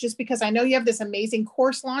now, just because I know you have this amazing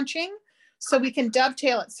course launching, so we can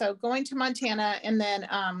dovetail it. So going to Montana, and then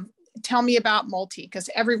tell me about multi, because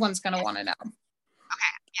everyone's going to want to know.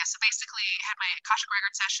 Okay. Yeah. So basically, had my Akashic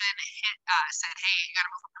record session. Said, hey, you got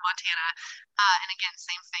to move up to Montana. And again,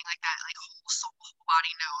 same thing, like that, like whole soul, whole body.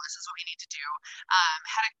 No, this is what we need to do.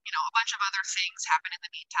 Had a bunch of other things happen in the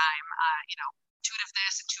meantime. Intuitive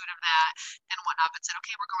this, intuitive that, and whatnot. But said,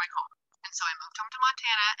 okay, we're going home. And so I moved home to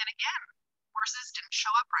Montana. And again, horses didn't show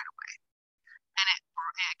up right away. And it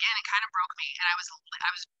kind of broke me. And I was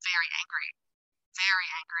very angry,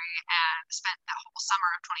 and spent that whole summer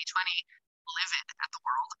of 2020 livid at the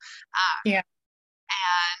world.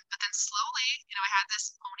 But then slowly, I had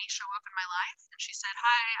this pony show up in my life, and she said,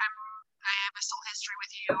 hi, I have a soul history with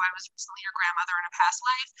you. I was recently your grandmother in a past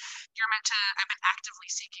life. I've been actively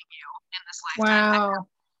seeking you in this lifetime. Wow.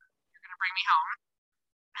 You're going to bring me home.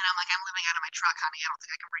 And I'm like, I'm living out of my truck, honey. I don't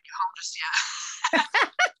think I can bring you home just yet.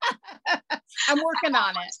 I'm working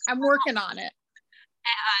on it.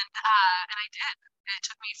 And I did. It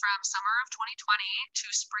took me from summer of 2020 to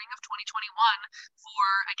spring of 2021 for,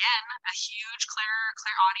 again, a huge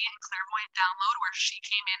clairaudient and clairvoyant download where she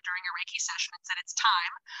came in during a Reiki session and said, it's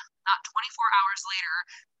time. Not 24 hours later,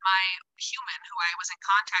 my human who I was in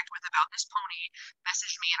contact with about this pony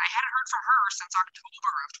messaged me, and I hadn't heard from her since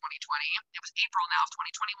October of 2020. It was April now of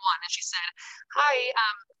 2021, and she said, hi,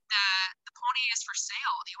 the pony is for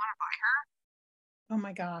sale. Do you want to buy her? Oh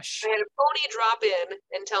my gosh. I had a pony drop in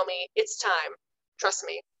and tell me, it's time. Trust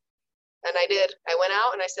me. And I did. I went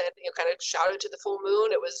out and I said, kind of shouted to the full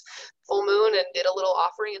moon. It was full moon, and did a little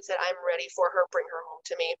offering and said, I'm ready for her. Bring her home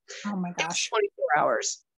to me. Oh my gosh. 24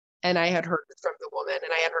 hours. And I had heard from the woman,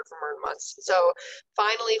 and I had heard from her in months. So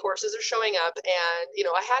finally horses are showing up, and,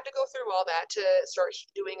 I had to go through all that to start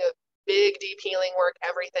doing a big, deep healing work,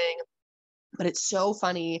 everything. But it's so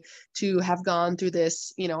funny to have gone through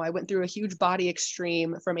this. I went through a huge body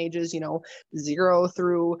extreme from ages, 0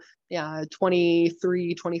 through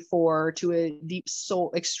 23, 24 to a deep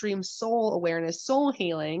soul, extreme soul awareness, soul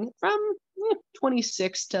healing from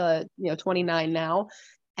 26 to 29 now.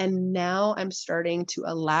 And now I'm starting to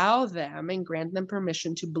allow them and grant them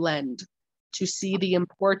permission to blend, to see the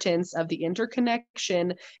importance of the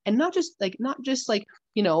interconnection, and not just like not just 1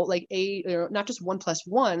 +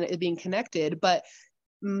 1 being connected, but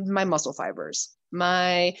my muscle fibers,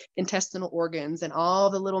 my intestinal organs, and all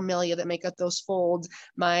the little milia that make up those folds,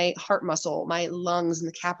 my heart muscle, my lungs, and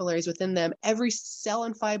the capillaries within them, every cell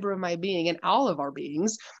and fiber of my being, and all of our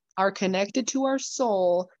beings, are connected to our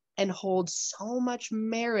soul and hold so much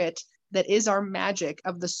merit that is our magic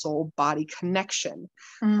of the soul body connection.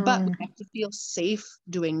 But we have to feel safe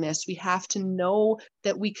doing this. We have to know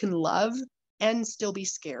that we can love and still be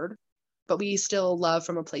scared, but we still love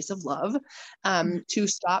from a place of love, to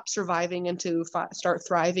stop surviving and to start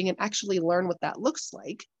thriving and actually learn what that looks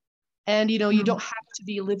like. And, you don't have to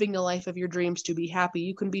be living the life of your dreams to be happy.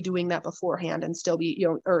 You can be doing that beforehand and still be,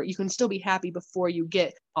 or you can still be happy before you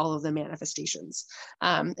get all of the manifestations.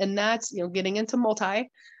 And that's, getting into multi.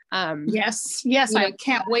 Yes. I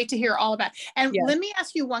can't wait to hear all about it. And let me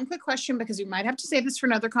ask you one quick question, because we might have to save this for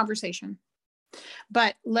another conversation.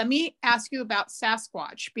 But let me ask you about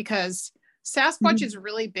Sasquatch, because Sasquatch is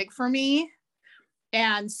really big for me.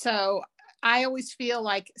 And so I always feel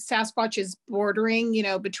like Sasquatch is bordering,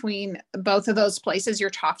 between both of those places you're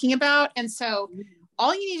talking about. And so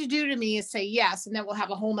all you need to do to me is say yes, and then we'll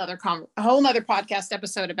have a whole nother podcast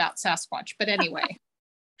episode about Sasquatch. But anyway.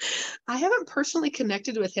 I haven't personally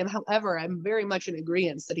connected with him. However, I'm very much in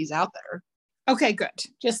agreement that he's out there. Okay, good.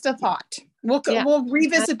 Just a thought. We'll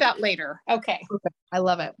revisit that later. Okay. I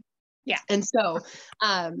love it. Yeah. And so,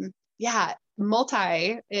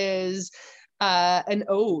 multi is an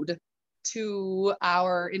ode to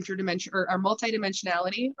our interdimension, or our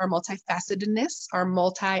multidimensionality, our multifacetedness, our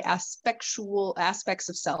multi-aspectual aspects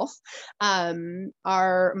of self,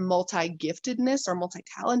 our multi-giftedness, our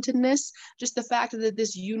multi-talentedness, just the fact that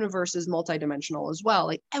this universe is multidimensional as well.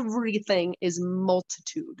 Like everything is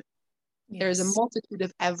multitude. Yes. There's a multitude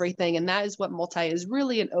of everything. And that is what multi is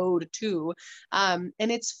really an ode to. And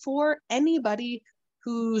it's for anybody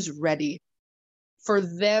who's ready for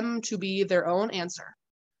them to be their own answer.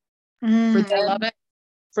 I love it.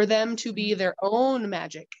 For them to be their own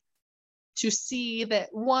magic, to see that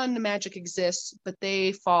one, magic exists, but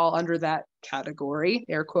they fall under that category,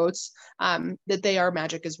 air quotes, that they are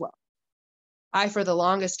magic as well. I, for the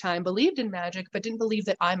longest time, believed in magic, but didn't believe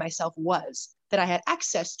that I myself was, that I had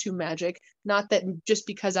access to magic, not that just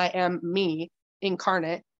because I am me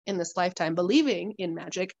incarnate in this lifetime believing in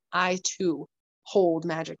magic, I too hold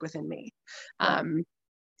magic within me. Right.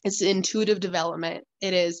 It's intuitive development.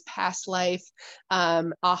 It is past life,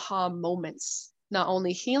 aha moments, not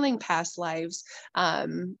only healing past lives,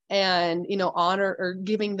 and, honor or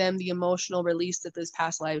giving them the emotional release that those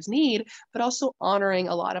past lives need, but also honoring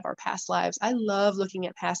a lot of our past lives. I love looking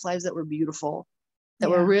at past lives that were beautiful, that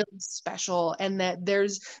were really special, and that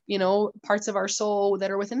there's, parts of our soul that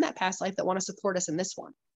are within that past life that want to support us in this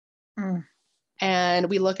one. And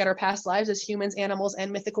we look at our past lives as humans, animals,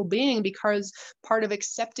 and mythical being, because part of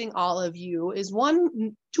accepting all of you is,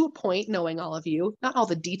 one, to a point, knowing all of you, not all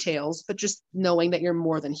the details, but just knowing that you're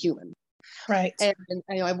more than human. Right. And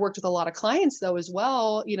I've worked with a lot of clients though, as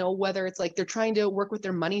well, whether it's like they're trying to work with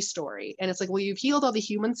their money story, and it's like, well, you've healed all the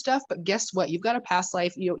human stuff, but guess what? You've got a past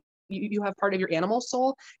life, you have part of your animal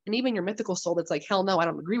soul and even your mythical soul that's like, hell no, I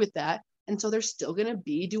don't agree with that. And so there's still going to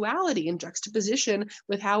be duality and juxtaposition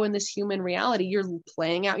with how in this human reality you're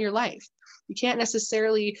playing out your life. You can't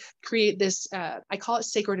necessarily create this, I call it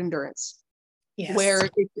sacred endurance, where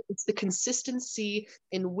it's the consistency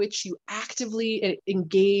in which you actively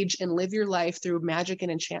engage and live your life through magic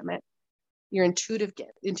and enchantment, your intuitive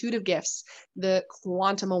gifts, the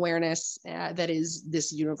quantum awareness that is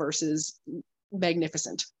this universe is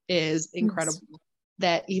magnificent, is incredible. Yes.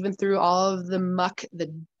 That even through all of the muck,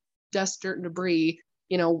 the dust, dirt, and debris,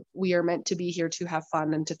 we are meant to be here to have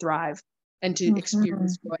fun and to thrive and to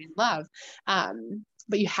experience joy and love.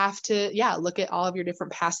 But you have to, look at all of your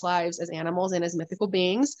different past lives as animals and as mythical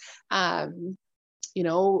beings. And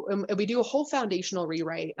we do a whole foundational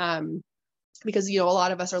rewrite, because, a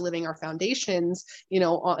lot of us are living our foundations,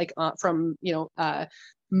 from,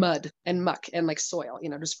 mud and muck and like soil,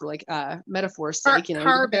 just for like metaphor's sake,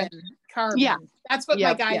 carbon. Yeah, that's what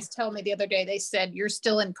my guys told me the other day. They said, you're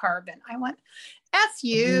still in carbon. I went, F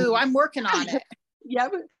you, I'm working on it.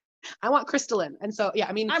 But I want crystalline. And so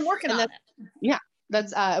I'm working on it.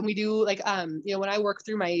 That's and we do like when I work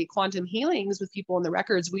through my quantum healings with people in the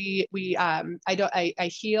records, I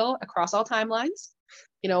heal across all timelines,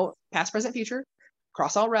 past, present, future,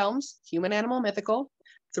 across all realms, human, animal, mythical,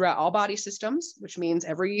 throughout all body systems, which means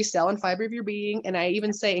every cell and fiber of your being. And I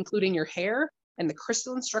even say, including your hair and the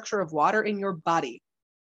crystalline structure of water in your body,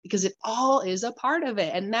 because it all is a part of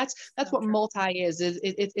it. And that's what multi is.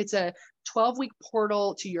 It's a 12-week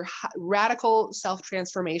portal to your radical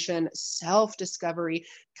self-transformation, self-discovery,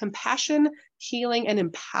 compassion, healing, and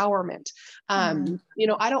empowerment. I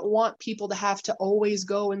don't want people to have to always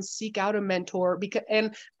go and seek out a mentor,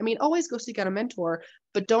 always go seek out a mentor,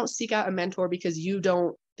 but don't seek out a mentor because you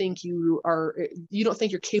don't think you're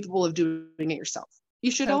capable of doing it yourself.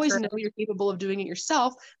 You should So always true. know you're capable of doing it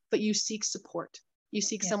yourself, but you seek support. You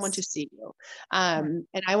seek someone to see you. And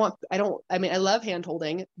I love hand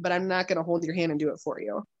holding, but I'm not going to hold your hand and do it for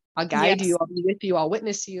you. I'll guide Yes. you. I'll be with you. I'll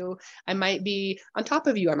witness you. I might be on top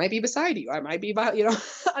of you. I might be beside you. I might be about,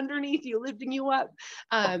 underneath you, lifting you up.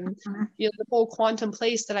 The whole quantum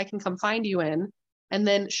place that I can come find you in, and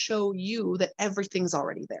then show you that everything's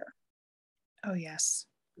already there. Oh, yes.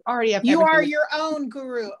 Already have you everything. are your own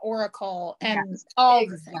guru, oracle, and Yes, all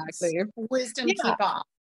exactly. the things. Wisdom keep on.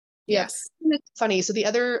 Yes. And it's funny. So the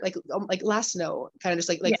other like last note, kind of just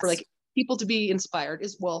like for like people to be inspired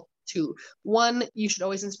is, well, two. One, you should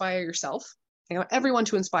always inspire yourself. I want everyone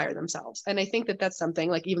to inspire themselves. And I think that that's something,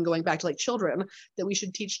 like even going back to like children, that we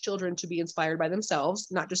should teach children to be inspired by themselves,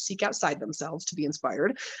 not just seek outside themselves to be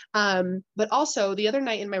inspired. But also the other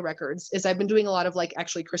night in my records is I've been doing a lot of like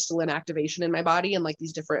actually crystalline activation in my body, and like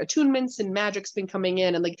these different attunements and magic's been coming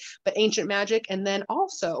in, and like, but ancient magic. And then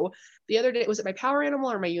also the other day, was it my power animal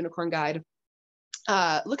or my unicorn guide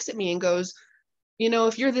looks at me and goes,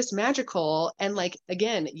 if you're this magical, and like,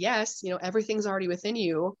 again, yes, everything's already within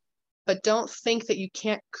you, but don't think that you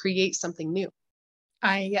can't create something new.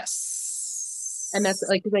 Yes. And that's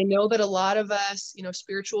like, because I know that a lot of us,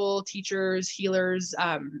 spiritual teachers, healers,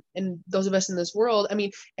 and those of us in this world,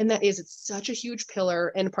 and it's such a huge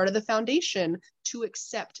pillar and part of the foundation to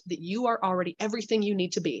accept that you are already everything you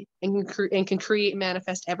need to be, and can create,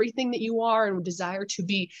 manifest everything that you are and desire to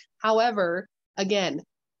be. However, again,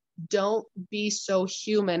 don't be so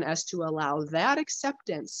human as to allow that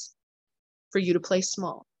acceptance for you to play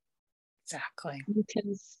small. Exactly. You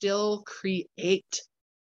can still create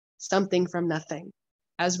something from nothing.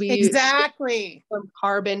 As we exactly from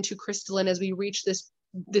carbon to crystalline, as we reach this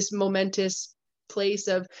momentous place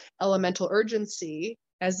of elemental urgency,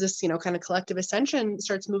 as this kind of collective ascension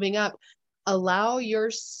starts moving up, allow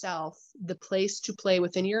yourself the place to play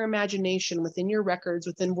within your imagination, within your records,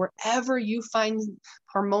 within wherever you find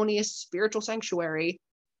harmonious spiritual sanctuary,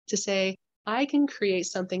 to say, I can create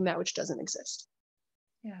something that which doesn't exist.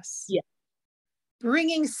 Yes. Yeah.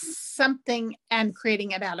 Bringing something and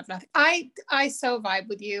creating it out of nothing. I so vibe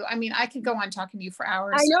with you. I could go on talking to you for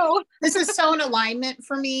hours. I know. This is so in alignment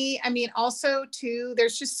for me. Also too,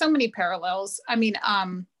 there's just so many parallels.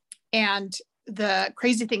 And the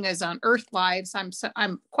crazy thing is, on Earth lives,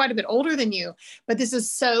 I'm quite a bit older than you, but this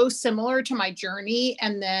is so similar to my journey.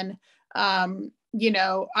 And then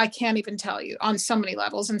I can't even tell you on so many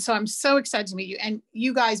levels. And so I'm so excited to meet you. And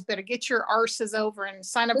you guys better get your arses over and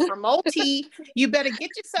sign up for multi. You better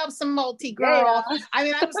get yourself some multi, girl. Yeah.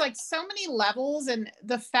 I was like, so many levels. And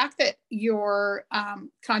the fact that your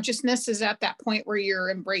consciousness is at that point where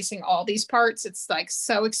you're embracing all these parts, it's like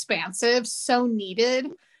so expansive, so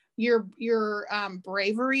needed. Your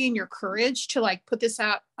bravery and your courage to like put this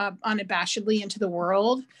out unabashedly into the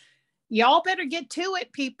world. Y'all better get to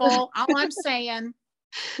it, people. All I'm saying.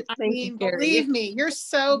 Believe me, you're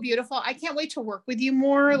so beautiful. I can't wait to work with you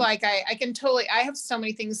more. Like I can totally, I have so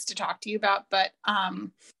many things to talk to you about, but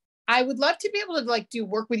I would love to be able to like do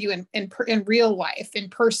work with you in real life, in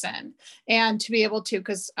person, and to be able to,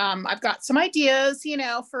 because I've got some ideas,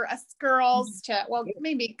 for us girls to, well,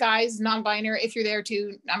 maybe guys, non-binary, if you're there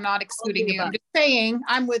too. I'm not excluding you. I'm just saying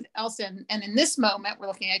I'm with Elsa, and in this moment, we're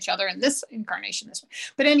looking at each other in this incarnation this way.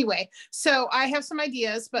 But anyway, so I have some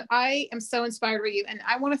ideas, but I am so inspired by you. And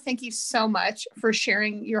I want to thank you so much for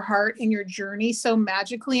sharing your heart and your journey so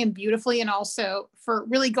magically and beautifully, and also for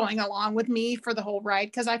really going along with me for the whole ride.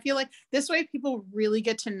 Because I feel like this way people really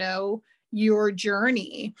get to know your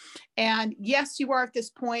journey. And yes, you are at this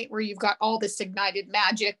point where you've got all this ignited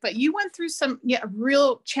magic, but you went through some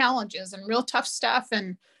real challenges and real tough stuff.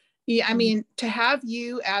 And to have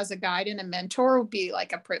you as a guide and a mentor would be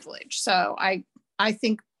like a privilege. So I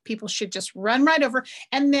think people should just run right over,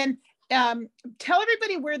 and then tell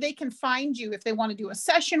everybody where they can find you if they want to do a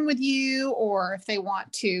session with you, or if they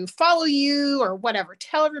want to follow you or whatever.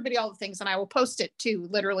 Tell everybody all the things, and I will post it too,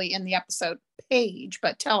 literally in the episode page.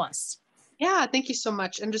 But tell us. Yeah, thank you so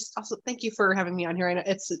much, and just also thank you for having me on here. I know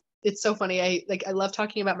it's so funny. I love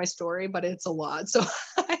talking about my story, but it's a lot. So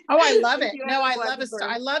I love it. No, I love it.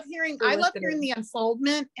 I love hearing the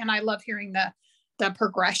unfoldment, and I love hearing the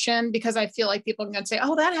progression, because I feel like people can say,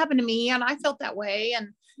 oh, that happened to me and I felt that way.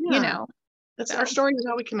 And that's our story is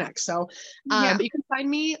how we connect. So but you can find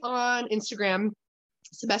me on Instagram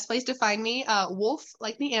It's the best place to find me. Wolf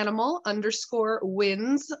like the animal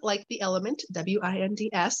 _wins like the element,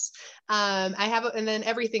 WINDS. I have, and then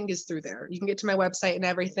everything is through there. You can get to my website and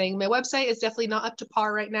everything. My website is definitely not up to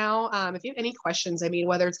par right now. If you have any questions, I mean,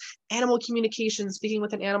 whether it's animal communication, speaking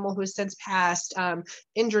with an animal who has since passed,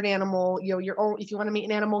 injured animal, your own, if you want to meet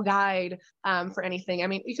an animal guide, for anything, I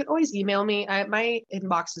mean, you can always email me. My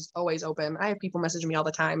inbox is always open. I have people messaging me all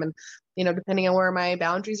the time, and depending on where my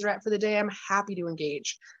boundaries are at for the day, I'm happy to engage.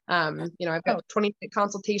 I've got 20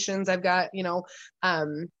 consultations. I've got, we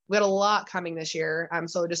got a lot coming this year.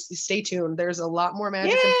 So just stay tuned. There's a lot more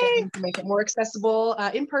magic to make it more accessible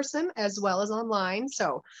in person as well as online.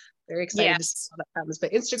 So very excited to see how that comes.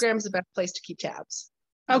 But Instagram is the best place to keep tabs.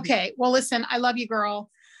 Okay. Well, listen, I love you, girl.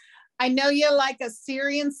 I know you like a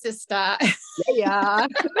Syrian sister. Yeah.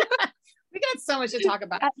 We got so much to talk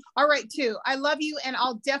about. All right, too. I love you, and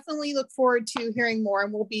I'll definitely look forward to hearing more,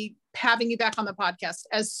 and we'll be having you back on the podcast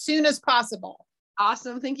as soon as possible.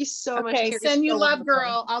 Awesome. Thank you so much. Okay, send you love,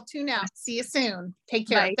 girl. I'll tune out. See you soon. Take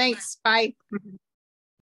care. Bye. Thanks. Bye.